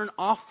and turn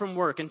off from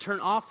work and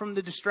turn off from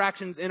the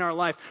distractions in our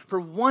life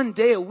for one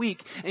day a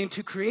week and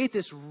to create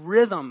this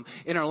rhythm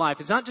in our life.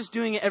 It's not just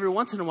doing it every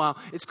once in a while.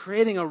 It's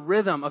creating a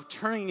rhythm of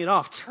turning it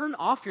off. Turn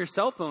off your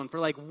cell phone for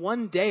like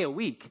one day a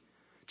week.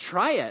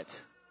 Try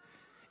it.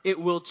 It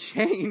will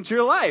change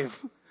your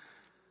life.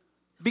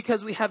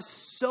 Because we have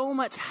so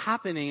much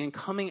happening and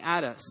coming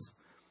at us.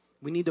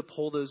 We need to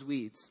pull those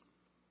weeds.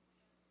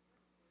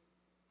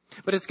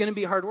 But it's going to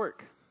be hard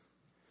work.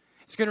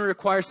 It's going to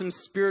require some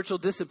spiritual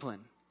discipline.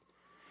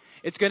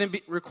 It's going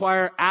to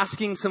require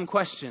asking some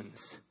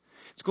questions.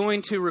 It's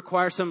going to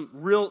require some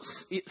real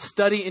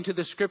study into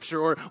the scripture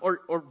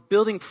or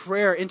building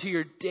prayer into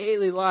your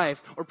daily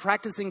life or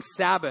practicing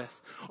Sabbath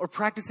or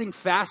practicing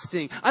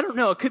fasting. I don't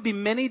know. It could be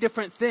many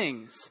different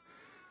things.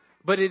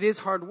 But it is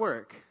hard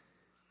work.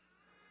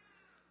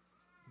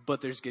 But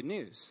there's good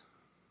news.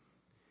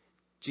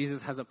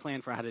 Jesus has a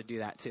plan for how to do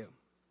that too.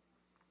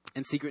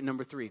 And secret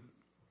number 3.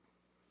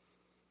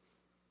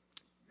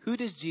 Who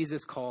does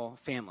Jesus call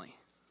family?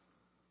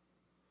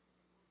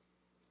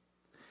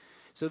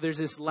 So there's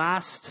this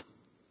last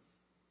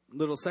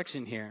little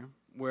section here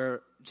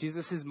where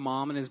Jesus'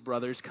 mom and his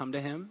brothers come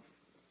to him.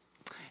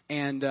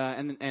 And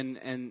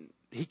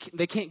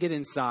they can't get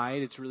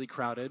inside. It's really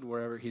crowded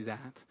wherever he's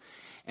at.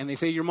 And they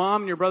say, your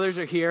mom and your brothers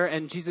are here.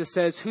 And Jesus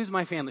says, who's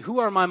my family? Who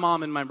are my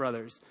mom and my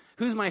brothers?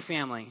 Who's my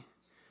family?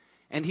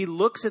 And he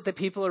looks at the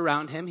people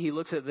around him. He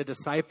looks at the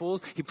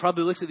disciples. He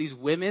probably looks at these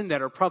women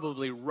that are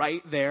probably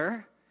right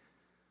there.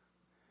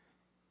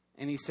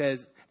 And he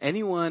says,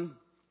 anyone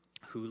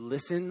who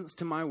listens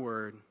to my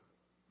word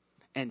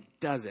and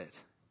does it,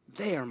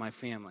 they are my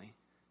family.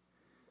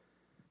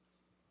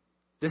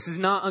 This is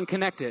not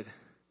unconnected.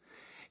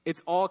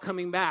 It's all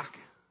coming back.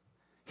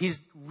 He's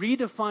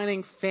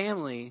redefining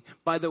family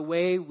by the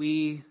way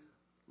we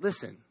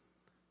listen.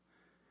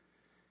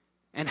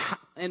 And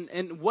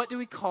what do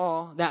we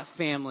call that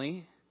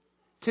family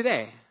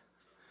today?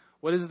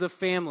 What is the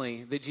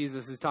family that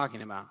Jesus is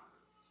talking about?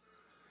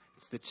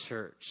 It's the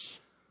church.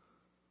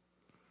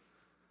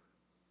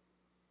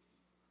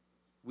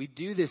 We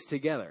do this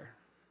together.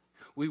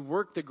 We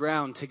work the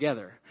ground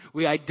together.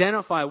 We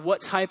identify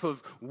what type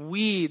of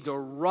weeds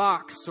or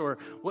rocks or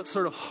what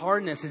sort of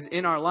hardness is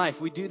in our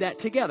life. We do that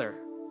together.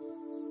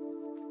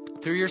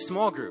 Through your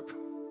small group.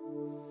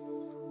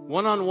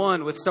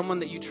 One-on-one with someone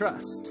that you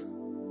trust.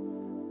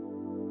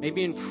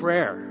 Maybe in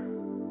prayer.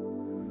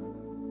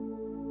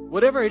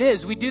 Whatever it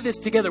is, we do this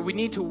together. We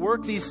need to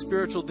work these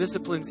spiritual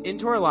disciplines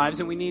into our lives,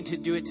 and we need to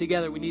do it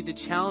together. We need to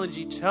challenge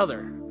each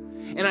other.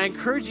 And I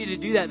encourage you to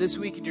do that this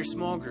week in your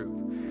small group.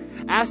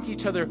 Ask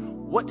each other,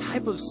 what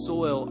type of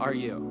soil are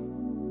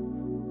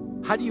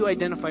you? How do you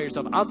identify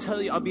yourself? I'll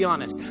tell you, I'll be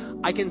honest.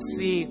 I can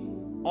see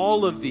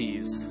all of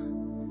these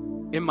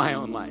in my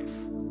own life.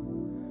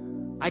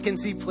 I can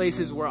see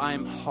places where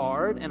I'm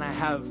hard and I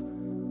have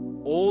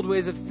old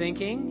ways of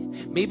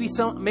thinking. Maybe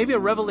a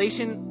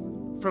revelation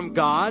from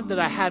God that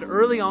I had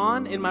early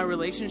on in my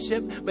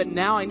relationship, but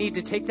now I need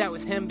to take that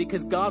with Him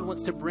because God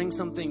wants to bring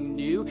something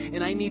new,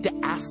 and I need to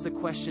ask the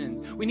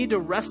questions. We need to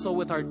wrestle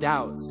with our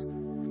doubts.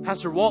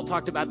 Pastor Walt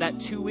talked about that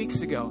 2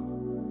 weeks ago.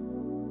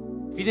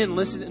 If you didn't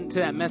listen to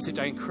that message,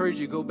 I encourage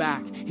you to go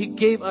back. He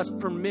gave us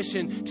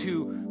permission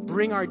to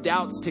bring our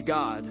doubts to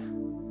God.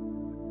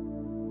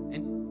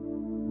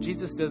 And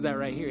Jesus does that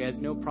right here. He has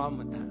no problem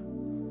with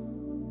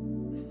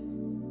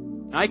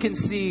that. I can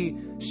see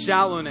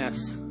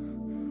shallowness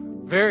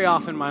very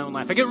often in my own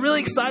life. I get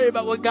really excited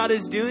about what God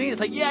is doing. It's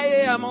like,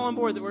 yeah, I'm all on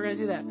board that we're going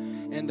to do that.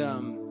 And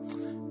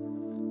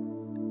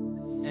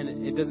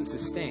it doesn't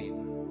sustain.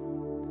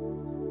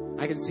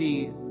 I can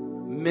see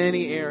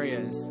many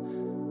areas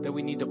that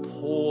we need to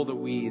pull the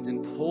weeds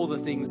and pull the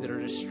things that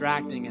are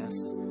distracting us,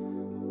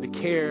 the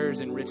cares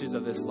and riches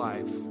of this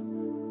life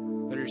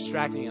that are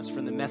distracting us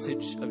from the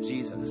message of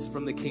Jesus,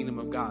 from the kingdom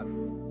of God.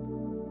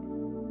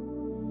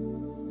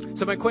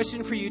 So my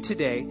question for you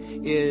today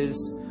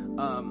is,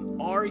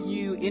 are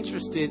you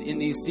interested in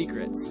these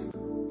secrets?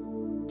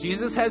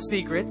 Jesus has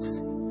secrets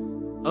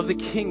of the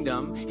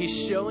kingdom. He's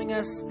showing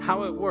us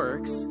how it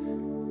works.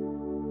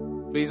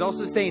 But he's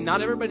also saying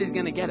not everybody's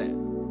going to get it.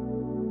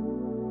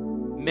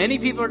 Many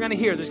people are going to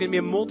hear. There's going to be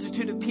a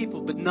multitude of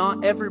people, but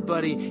not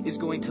everybody is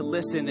going to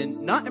listen,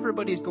 and not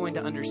everybody is going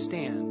to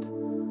understand.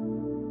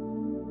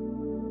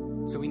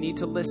 So we need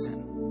to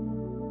listen.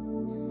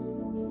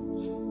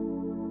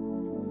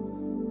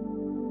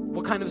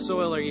 What kind of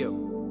soil are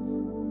you?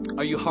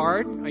 Are you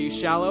hard? Are you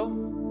shallow?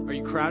 Are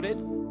you crowded?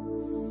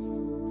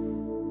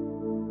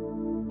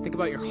 Think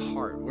about your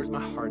heart. Where's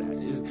my heart at?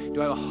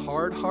 Do I have a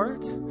hard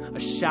heart, a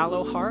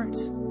shallow heart,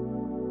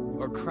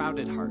 or a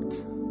crowded heart?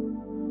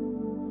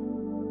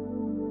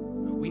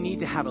 We need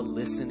to have a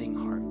listening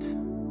heart.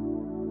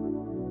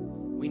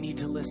 We need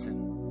to listen.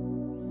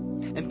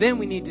 And then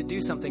we need to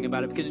do something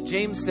about it, because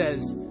James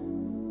says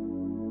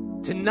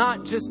to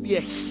not just be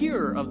a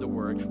hearer of the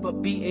word,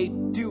 but be a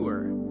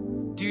doer.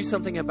 Do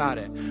something about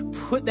it.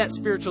 Put that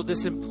spiritual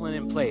discipline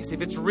in place.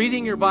 If it's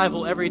reading your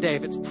Bible every day,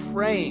 if it's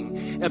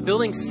praying,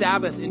 building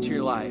Sabbath into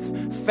your life,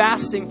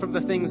 fasting from the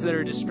things that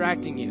are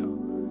distracting you.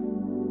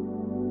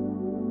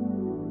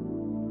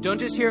 Don't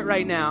just hear it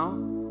right now.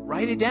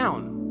 Write it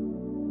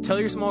down. Tell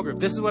your small group,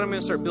 this is what I'm going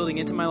to start building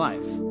into my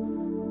life.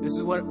 This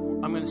is what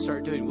I'm going to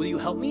start doing. Will you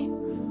help me?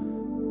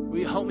 Will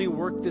you help me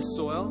work this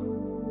soil?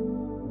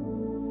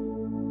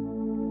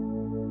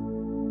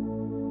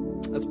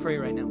 Let's pray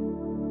right now.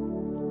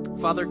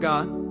 Father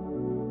God,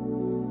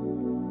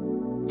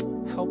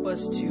 help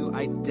us to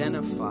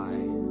identify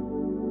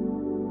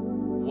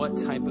what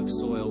type of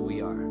soil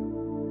we are.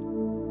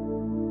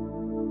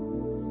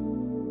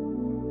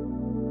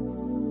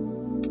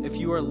 If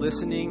you are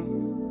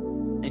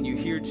listening and you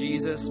hear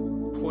Jesus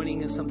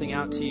pointing something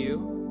out to you,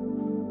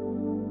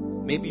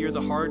 maybe you're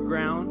the hard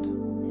ground,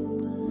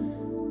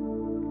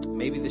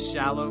 maybe the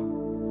shallow,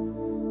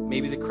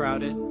 maybe the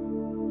crowded.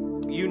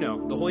 You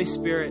know, the Holy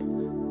Spirit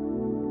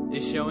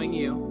is showing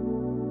you.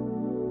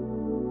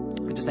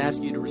 I just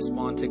ask you to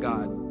respond to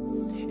God.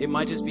 It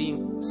might just be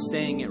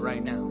saying it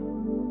right now.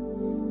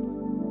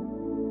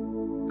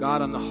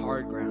 God, on the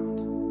hard ground,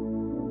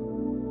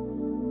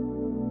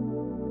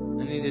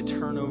 I need to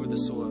turn over the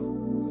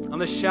soil. On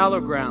the shallow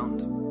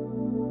ground,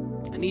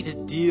 I need to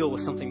deal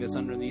with something that's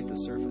underneath the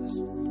surface.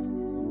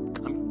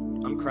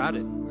 I'm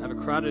crowded. I have a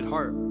crowded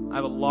heart. I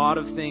have a lot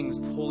of things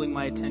pulling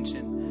my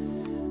attention,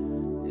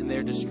 and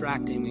they're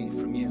distracting me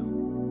from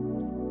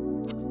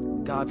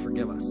you. God,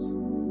 forgive us.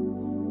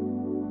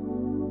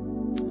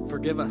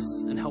 Forgive us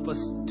and help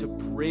us to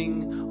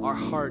bring our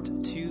heart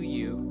to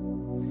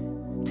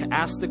you, to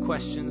ask the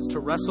questions, to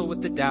wrestle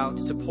with the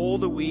doubts, to pull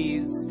the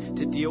weeds,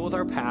 to deal with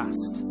our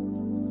past.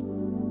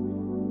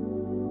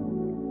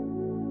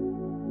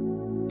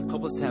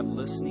 Help us to have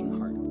listening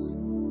hearts.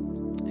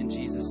 In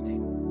Jesus'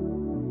 name,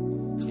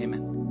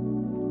 amen.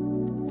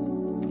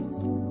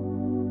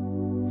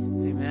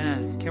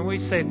 Amen. Can we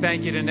say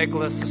thank you to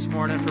Nicholas this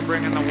morning for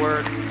bringing the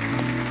word?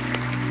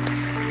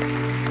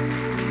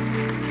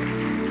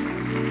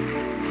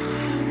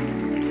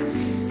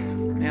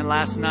 And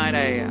last night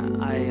I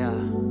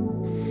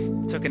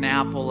took an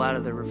apple out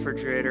of the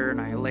refrigerator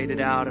and I laid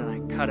it out and I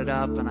cut it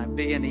up and I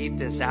began to eat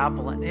this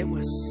apple, and it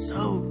was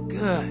so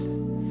good.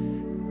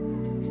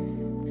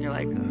 You're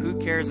like, who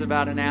cares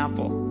about an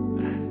apple?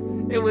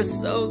 It was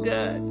so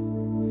good.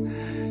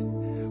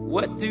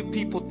 What do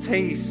people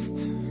taste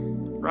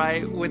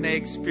right? When they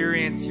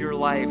experience your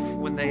life,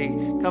 when they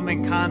come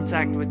in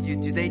contact with you,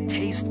 do they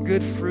taste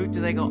good fruit? Do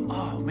they go,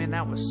 oh man,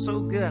 that was so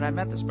good. I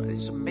met this brother.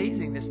 It's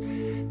amazing.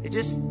 They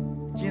just,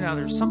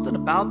 there's something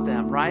about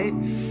them, right?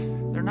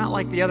 They're not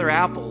like the other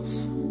apples.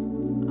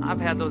 I've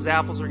had those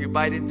apples where you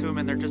bite into them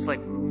and they're just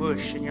like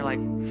mush, and you're like,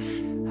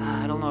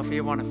 I don't know if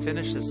you want to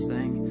finish this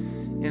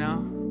thing,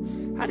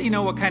 How do you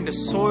know what kind of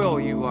soil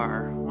you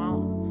are?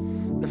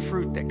 Well, the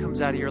fruit that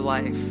comes out of your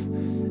life.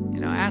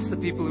 Ask the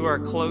people who are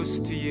close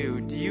to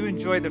you. Do you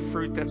enjoy the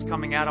fruit that's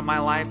coming out of my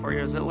life? Or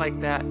is it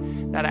like that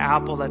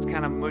apple that's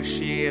kind of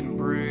mushy and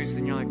bruised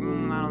and you're like,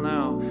 I don't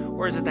know.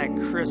 Or is it that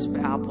crisp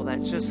apple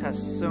that just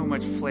has so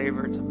much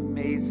flavor? It's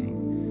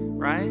amazing,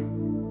 right?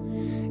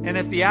 And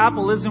if the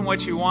apple isn't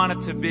what you want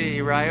it to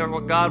be, right, or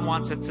what God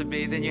wants it to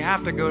be, then you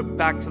have to go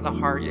back to the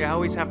heart. You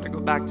always have to go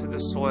back to the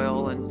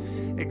soil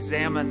and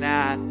examine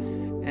that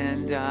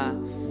and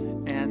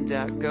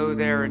go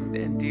there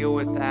and deal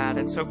with that.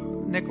 And so,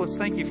 Nicholas,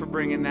 thank you for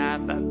bringing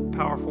that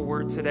powerful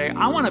word today.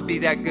 I want to be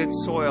that good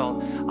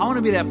soil. I want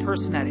to be that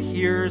person that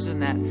hears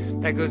and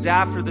that goes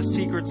after the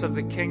secrets of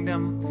the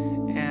kingdom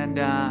and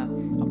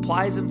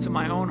applies them to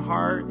my own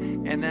heart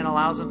and then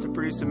allows them to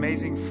produce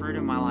amazing fruit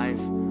in my life.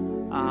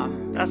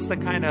 That's the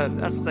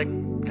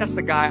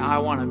guy I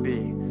want to be.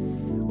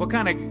 What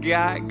kind of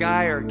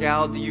guy or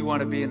gal do you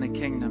want to be in the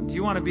kingdom? Do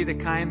you want to be the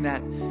kind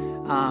that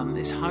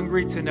is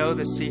hungry to know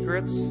the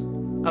secrets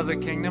of the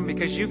kingdom?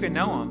 Because you can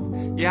know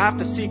them. You have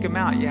to seek them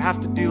out. You have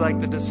to do like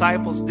the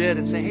disciples did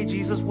and say, hey,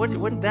 Jesus, what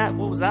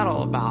was that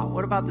all about?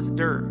 What about this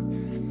dirt?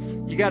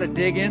 You got to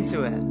dig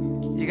into it.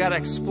 You got to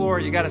explore.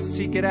 You got to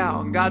seek it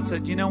out. And God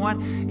said, you know what?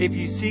 If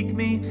you seek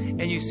me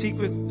and you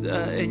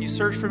and you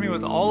search for me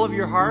with all of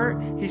your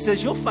heart, He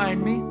says, you'll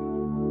find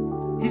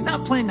me. He's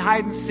not playing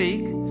hide and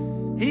seek.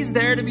 He's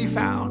there to be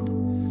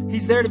found.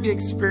 He's there to be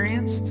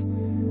experienced.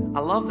 I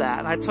love that.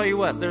 And I tell you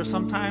what, there's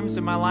some times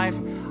in my life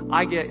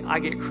I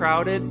get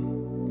crowded.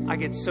 I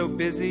get so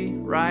busy,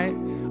 right?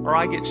 Or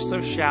I get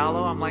so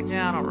shallow. I'm like,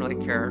 I don't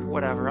really care.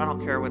 Whatever. I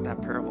don't care what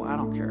that parable. I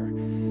don't care.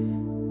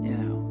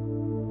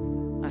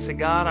 I say,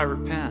 God, I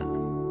repent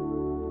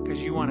because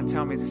you want to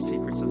tell me the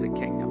secrets of the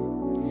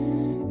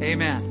kingdom.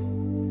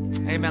 Amen.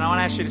 Amen. I want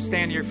to ask you to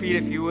stand to your feet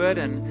if you would,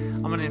 and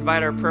I'm going to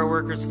invite our prayer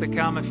workers to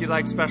come. If you'd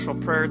like special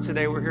prayer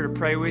today, we're here to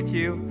pray with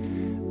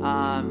you.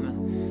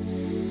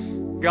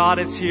 God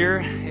is here.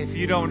 If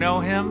you don't know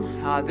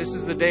Him, this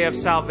is the day of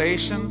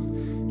salvation.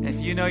 If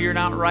you know you're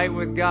not right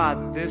with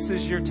God, this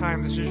is your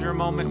time. This is your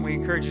moment. We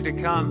encourage you to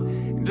come.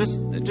 And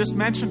just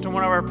mention to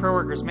one of our prayer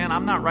workers, man,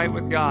 I'm not right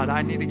with God.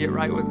 I need to get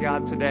right with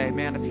God today.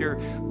 Man, if your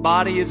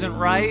body isn't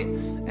right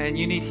and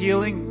you need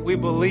healing, we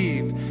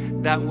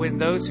believe that when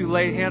those who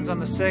lay hands on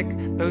the sick,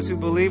 those who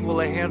believe will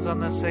lay hands on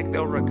the sick,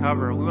 they'll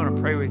recover. We want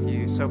to pray with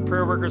you. So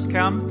prayer workers,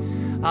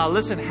 come.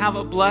 Listen, have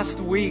a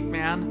blessed week,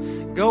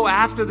 man. Go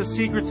after the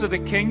secrets of the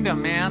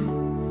kingdom, man.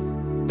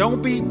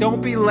 Don't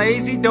be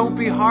lazy. Don't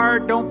be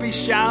hard. Don't be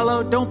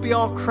shallow. Don't be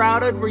all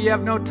crowded where you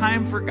have no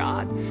time for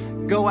God.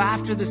 Go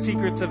after the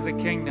secrets of the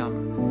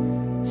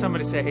kingdom.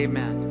 Somebody say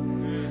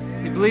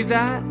amen. You believe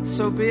that?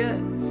 So be it.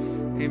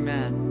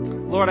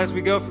 Amen. Lord, as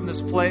we go from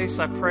this place,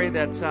 I pray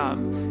that,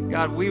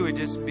 God, we would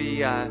just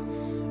be,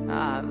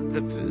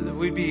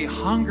 we'd be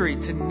hungry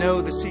to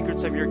know the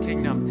secrets of your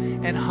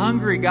kingdom and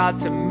hungry, God,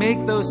 to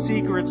make those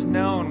secrets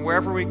known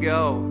wherever we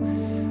go.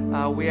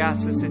 We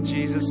ask this in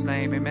Jesus'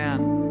 name.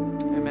 Amen.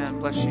 Amen.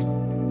 Bless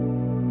you.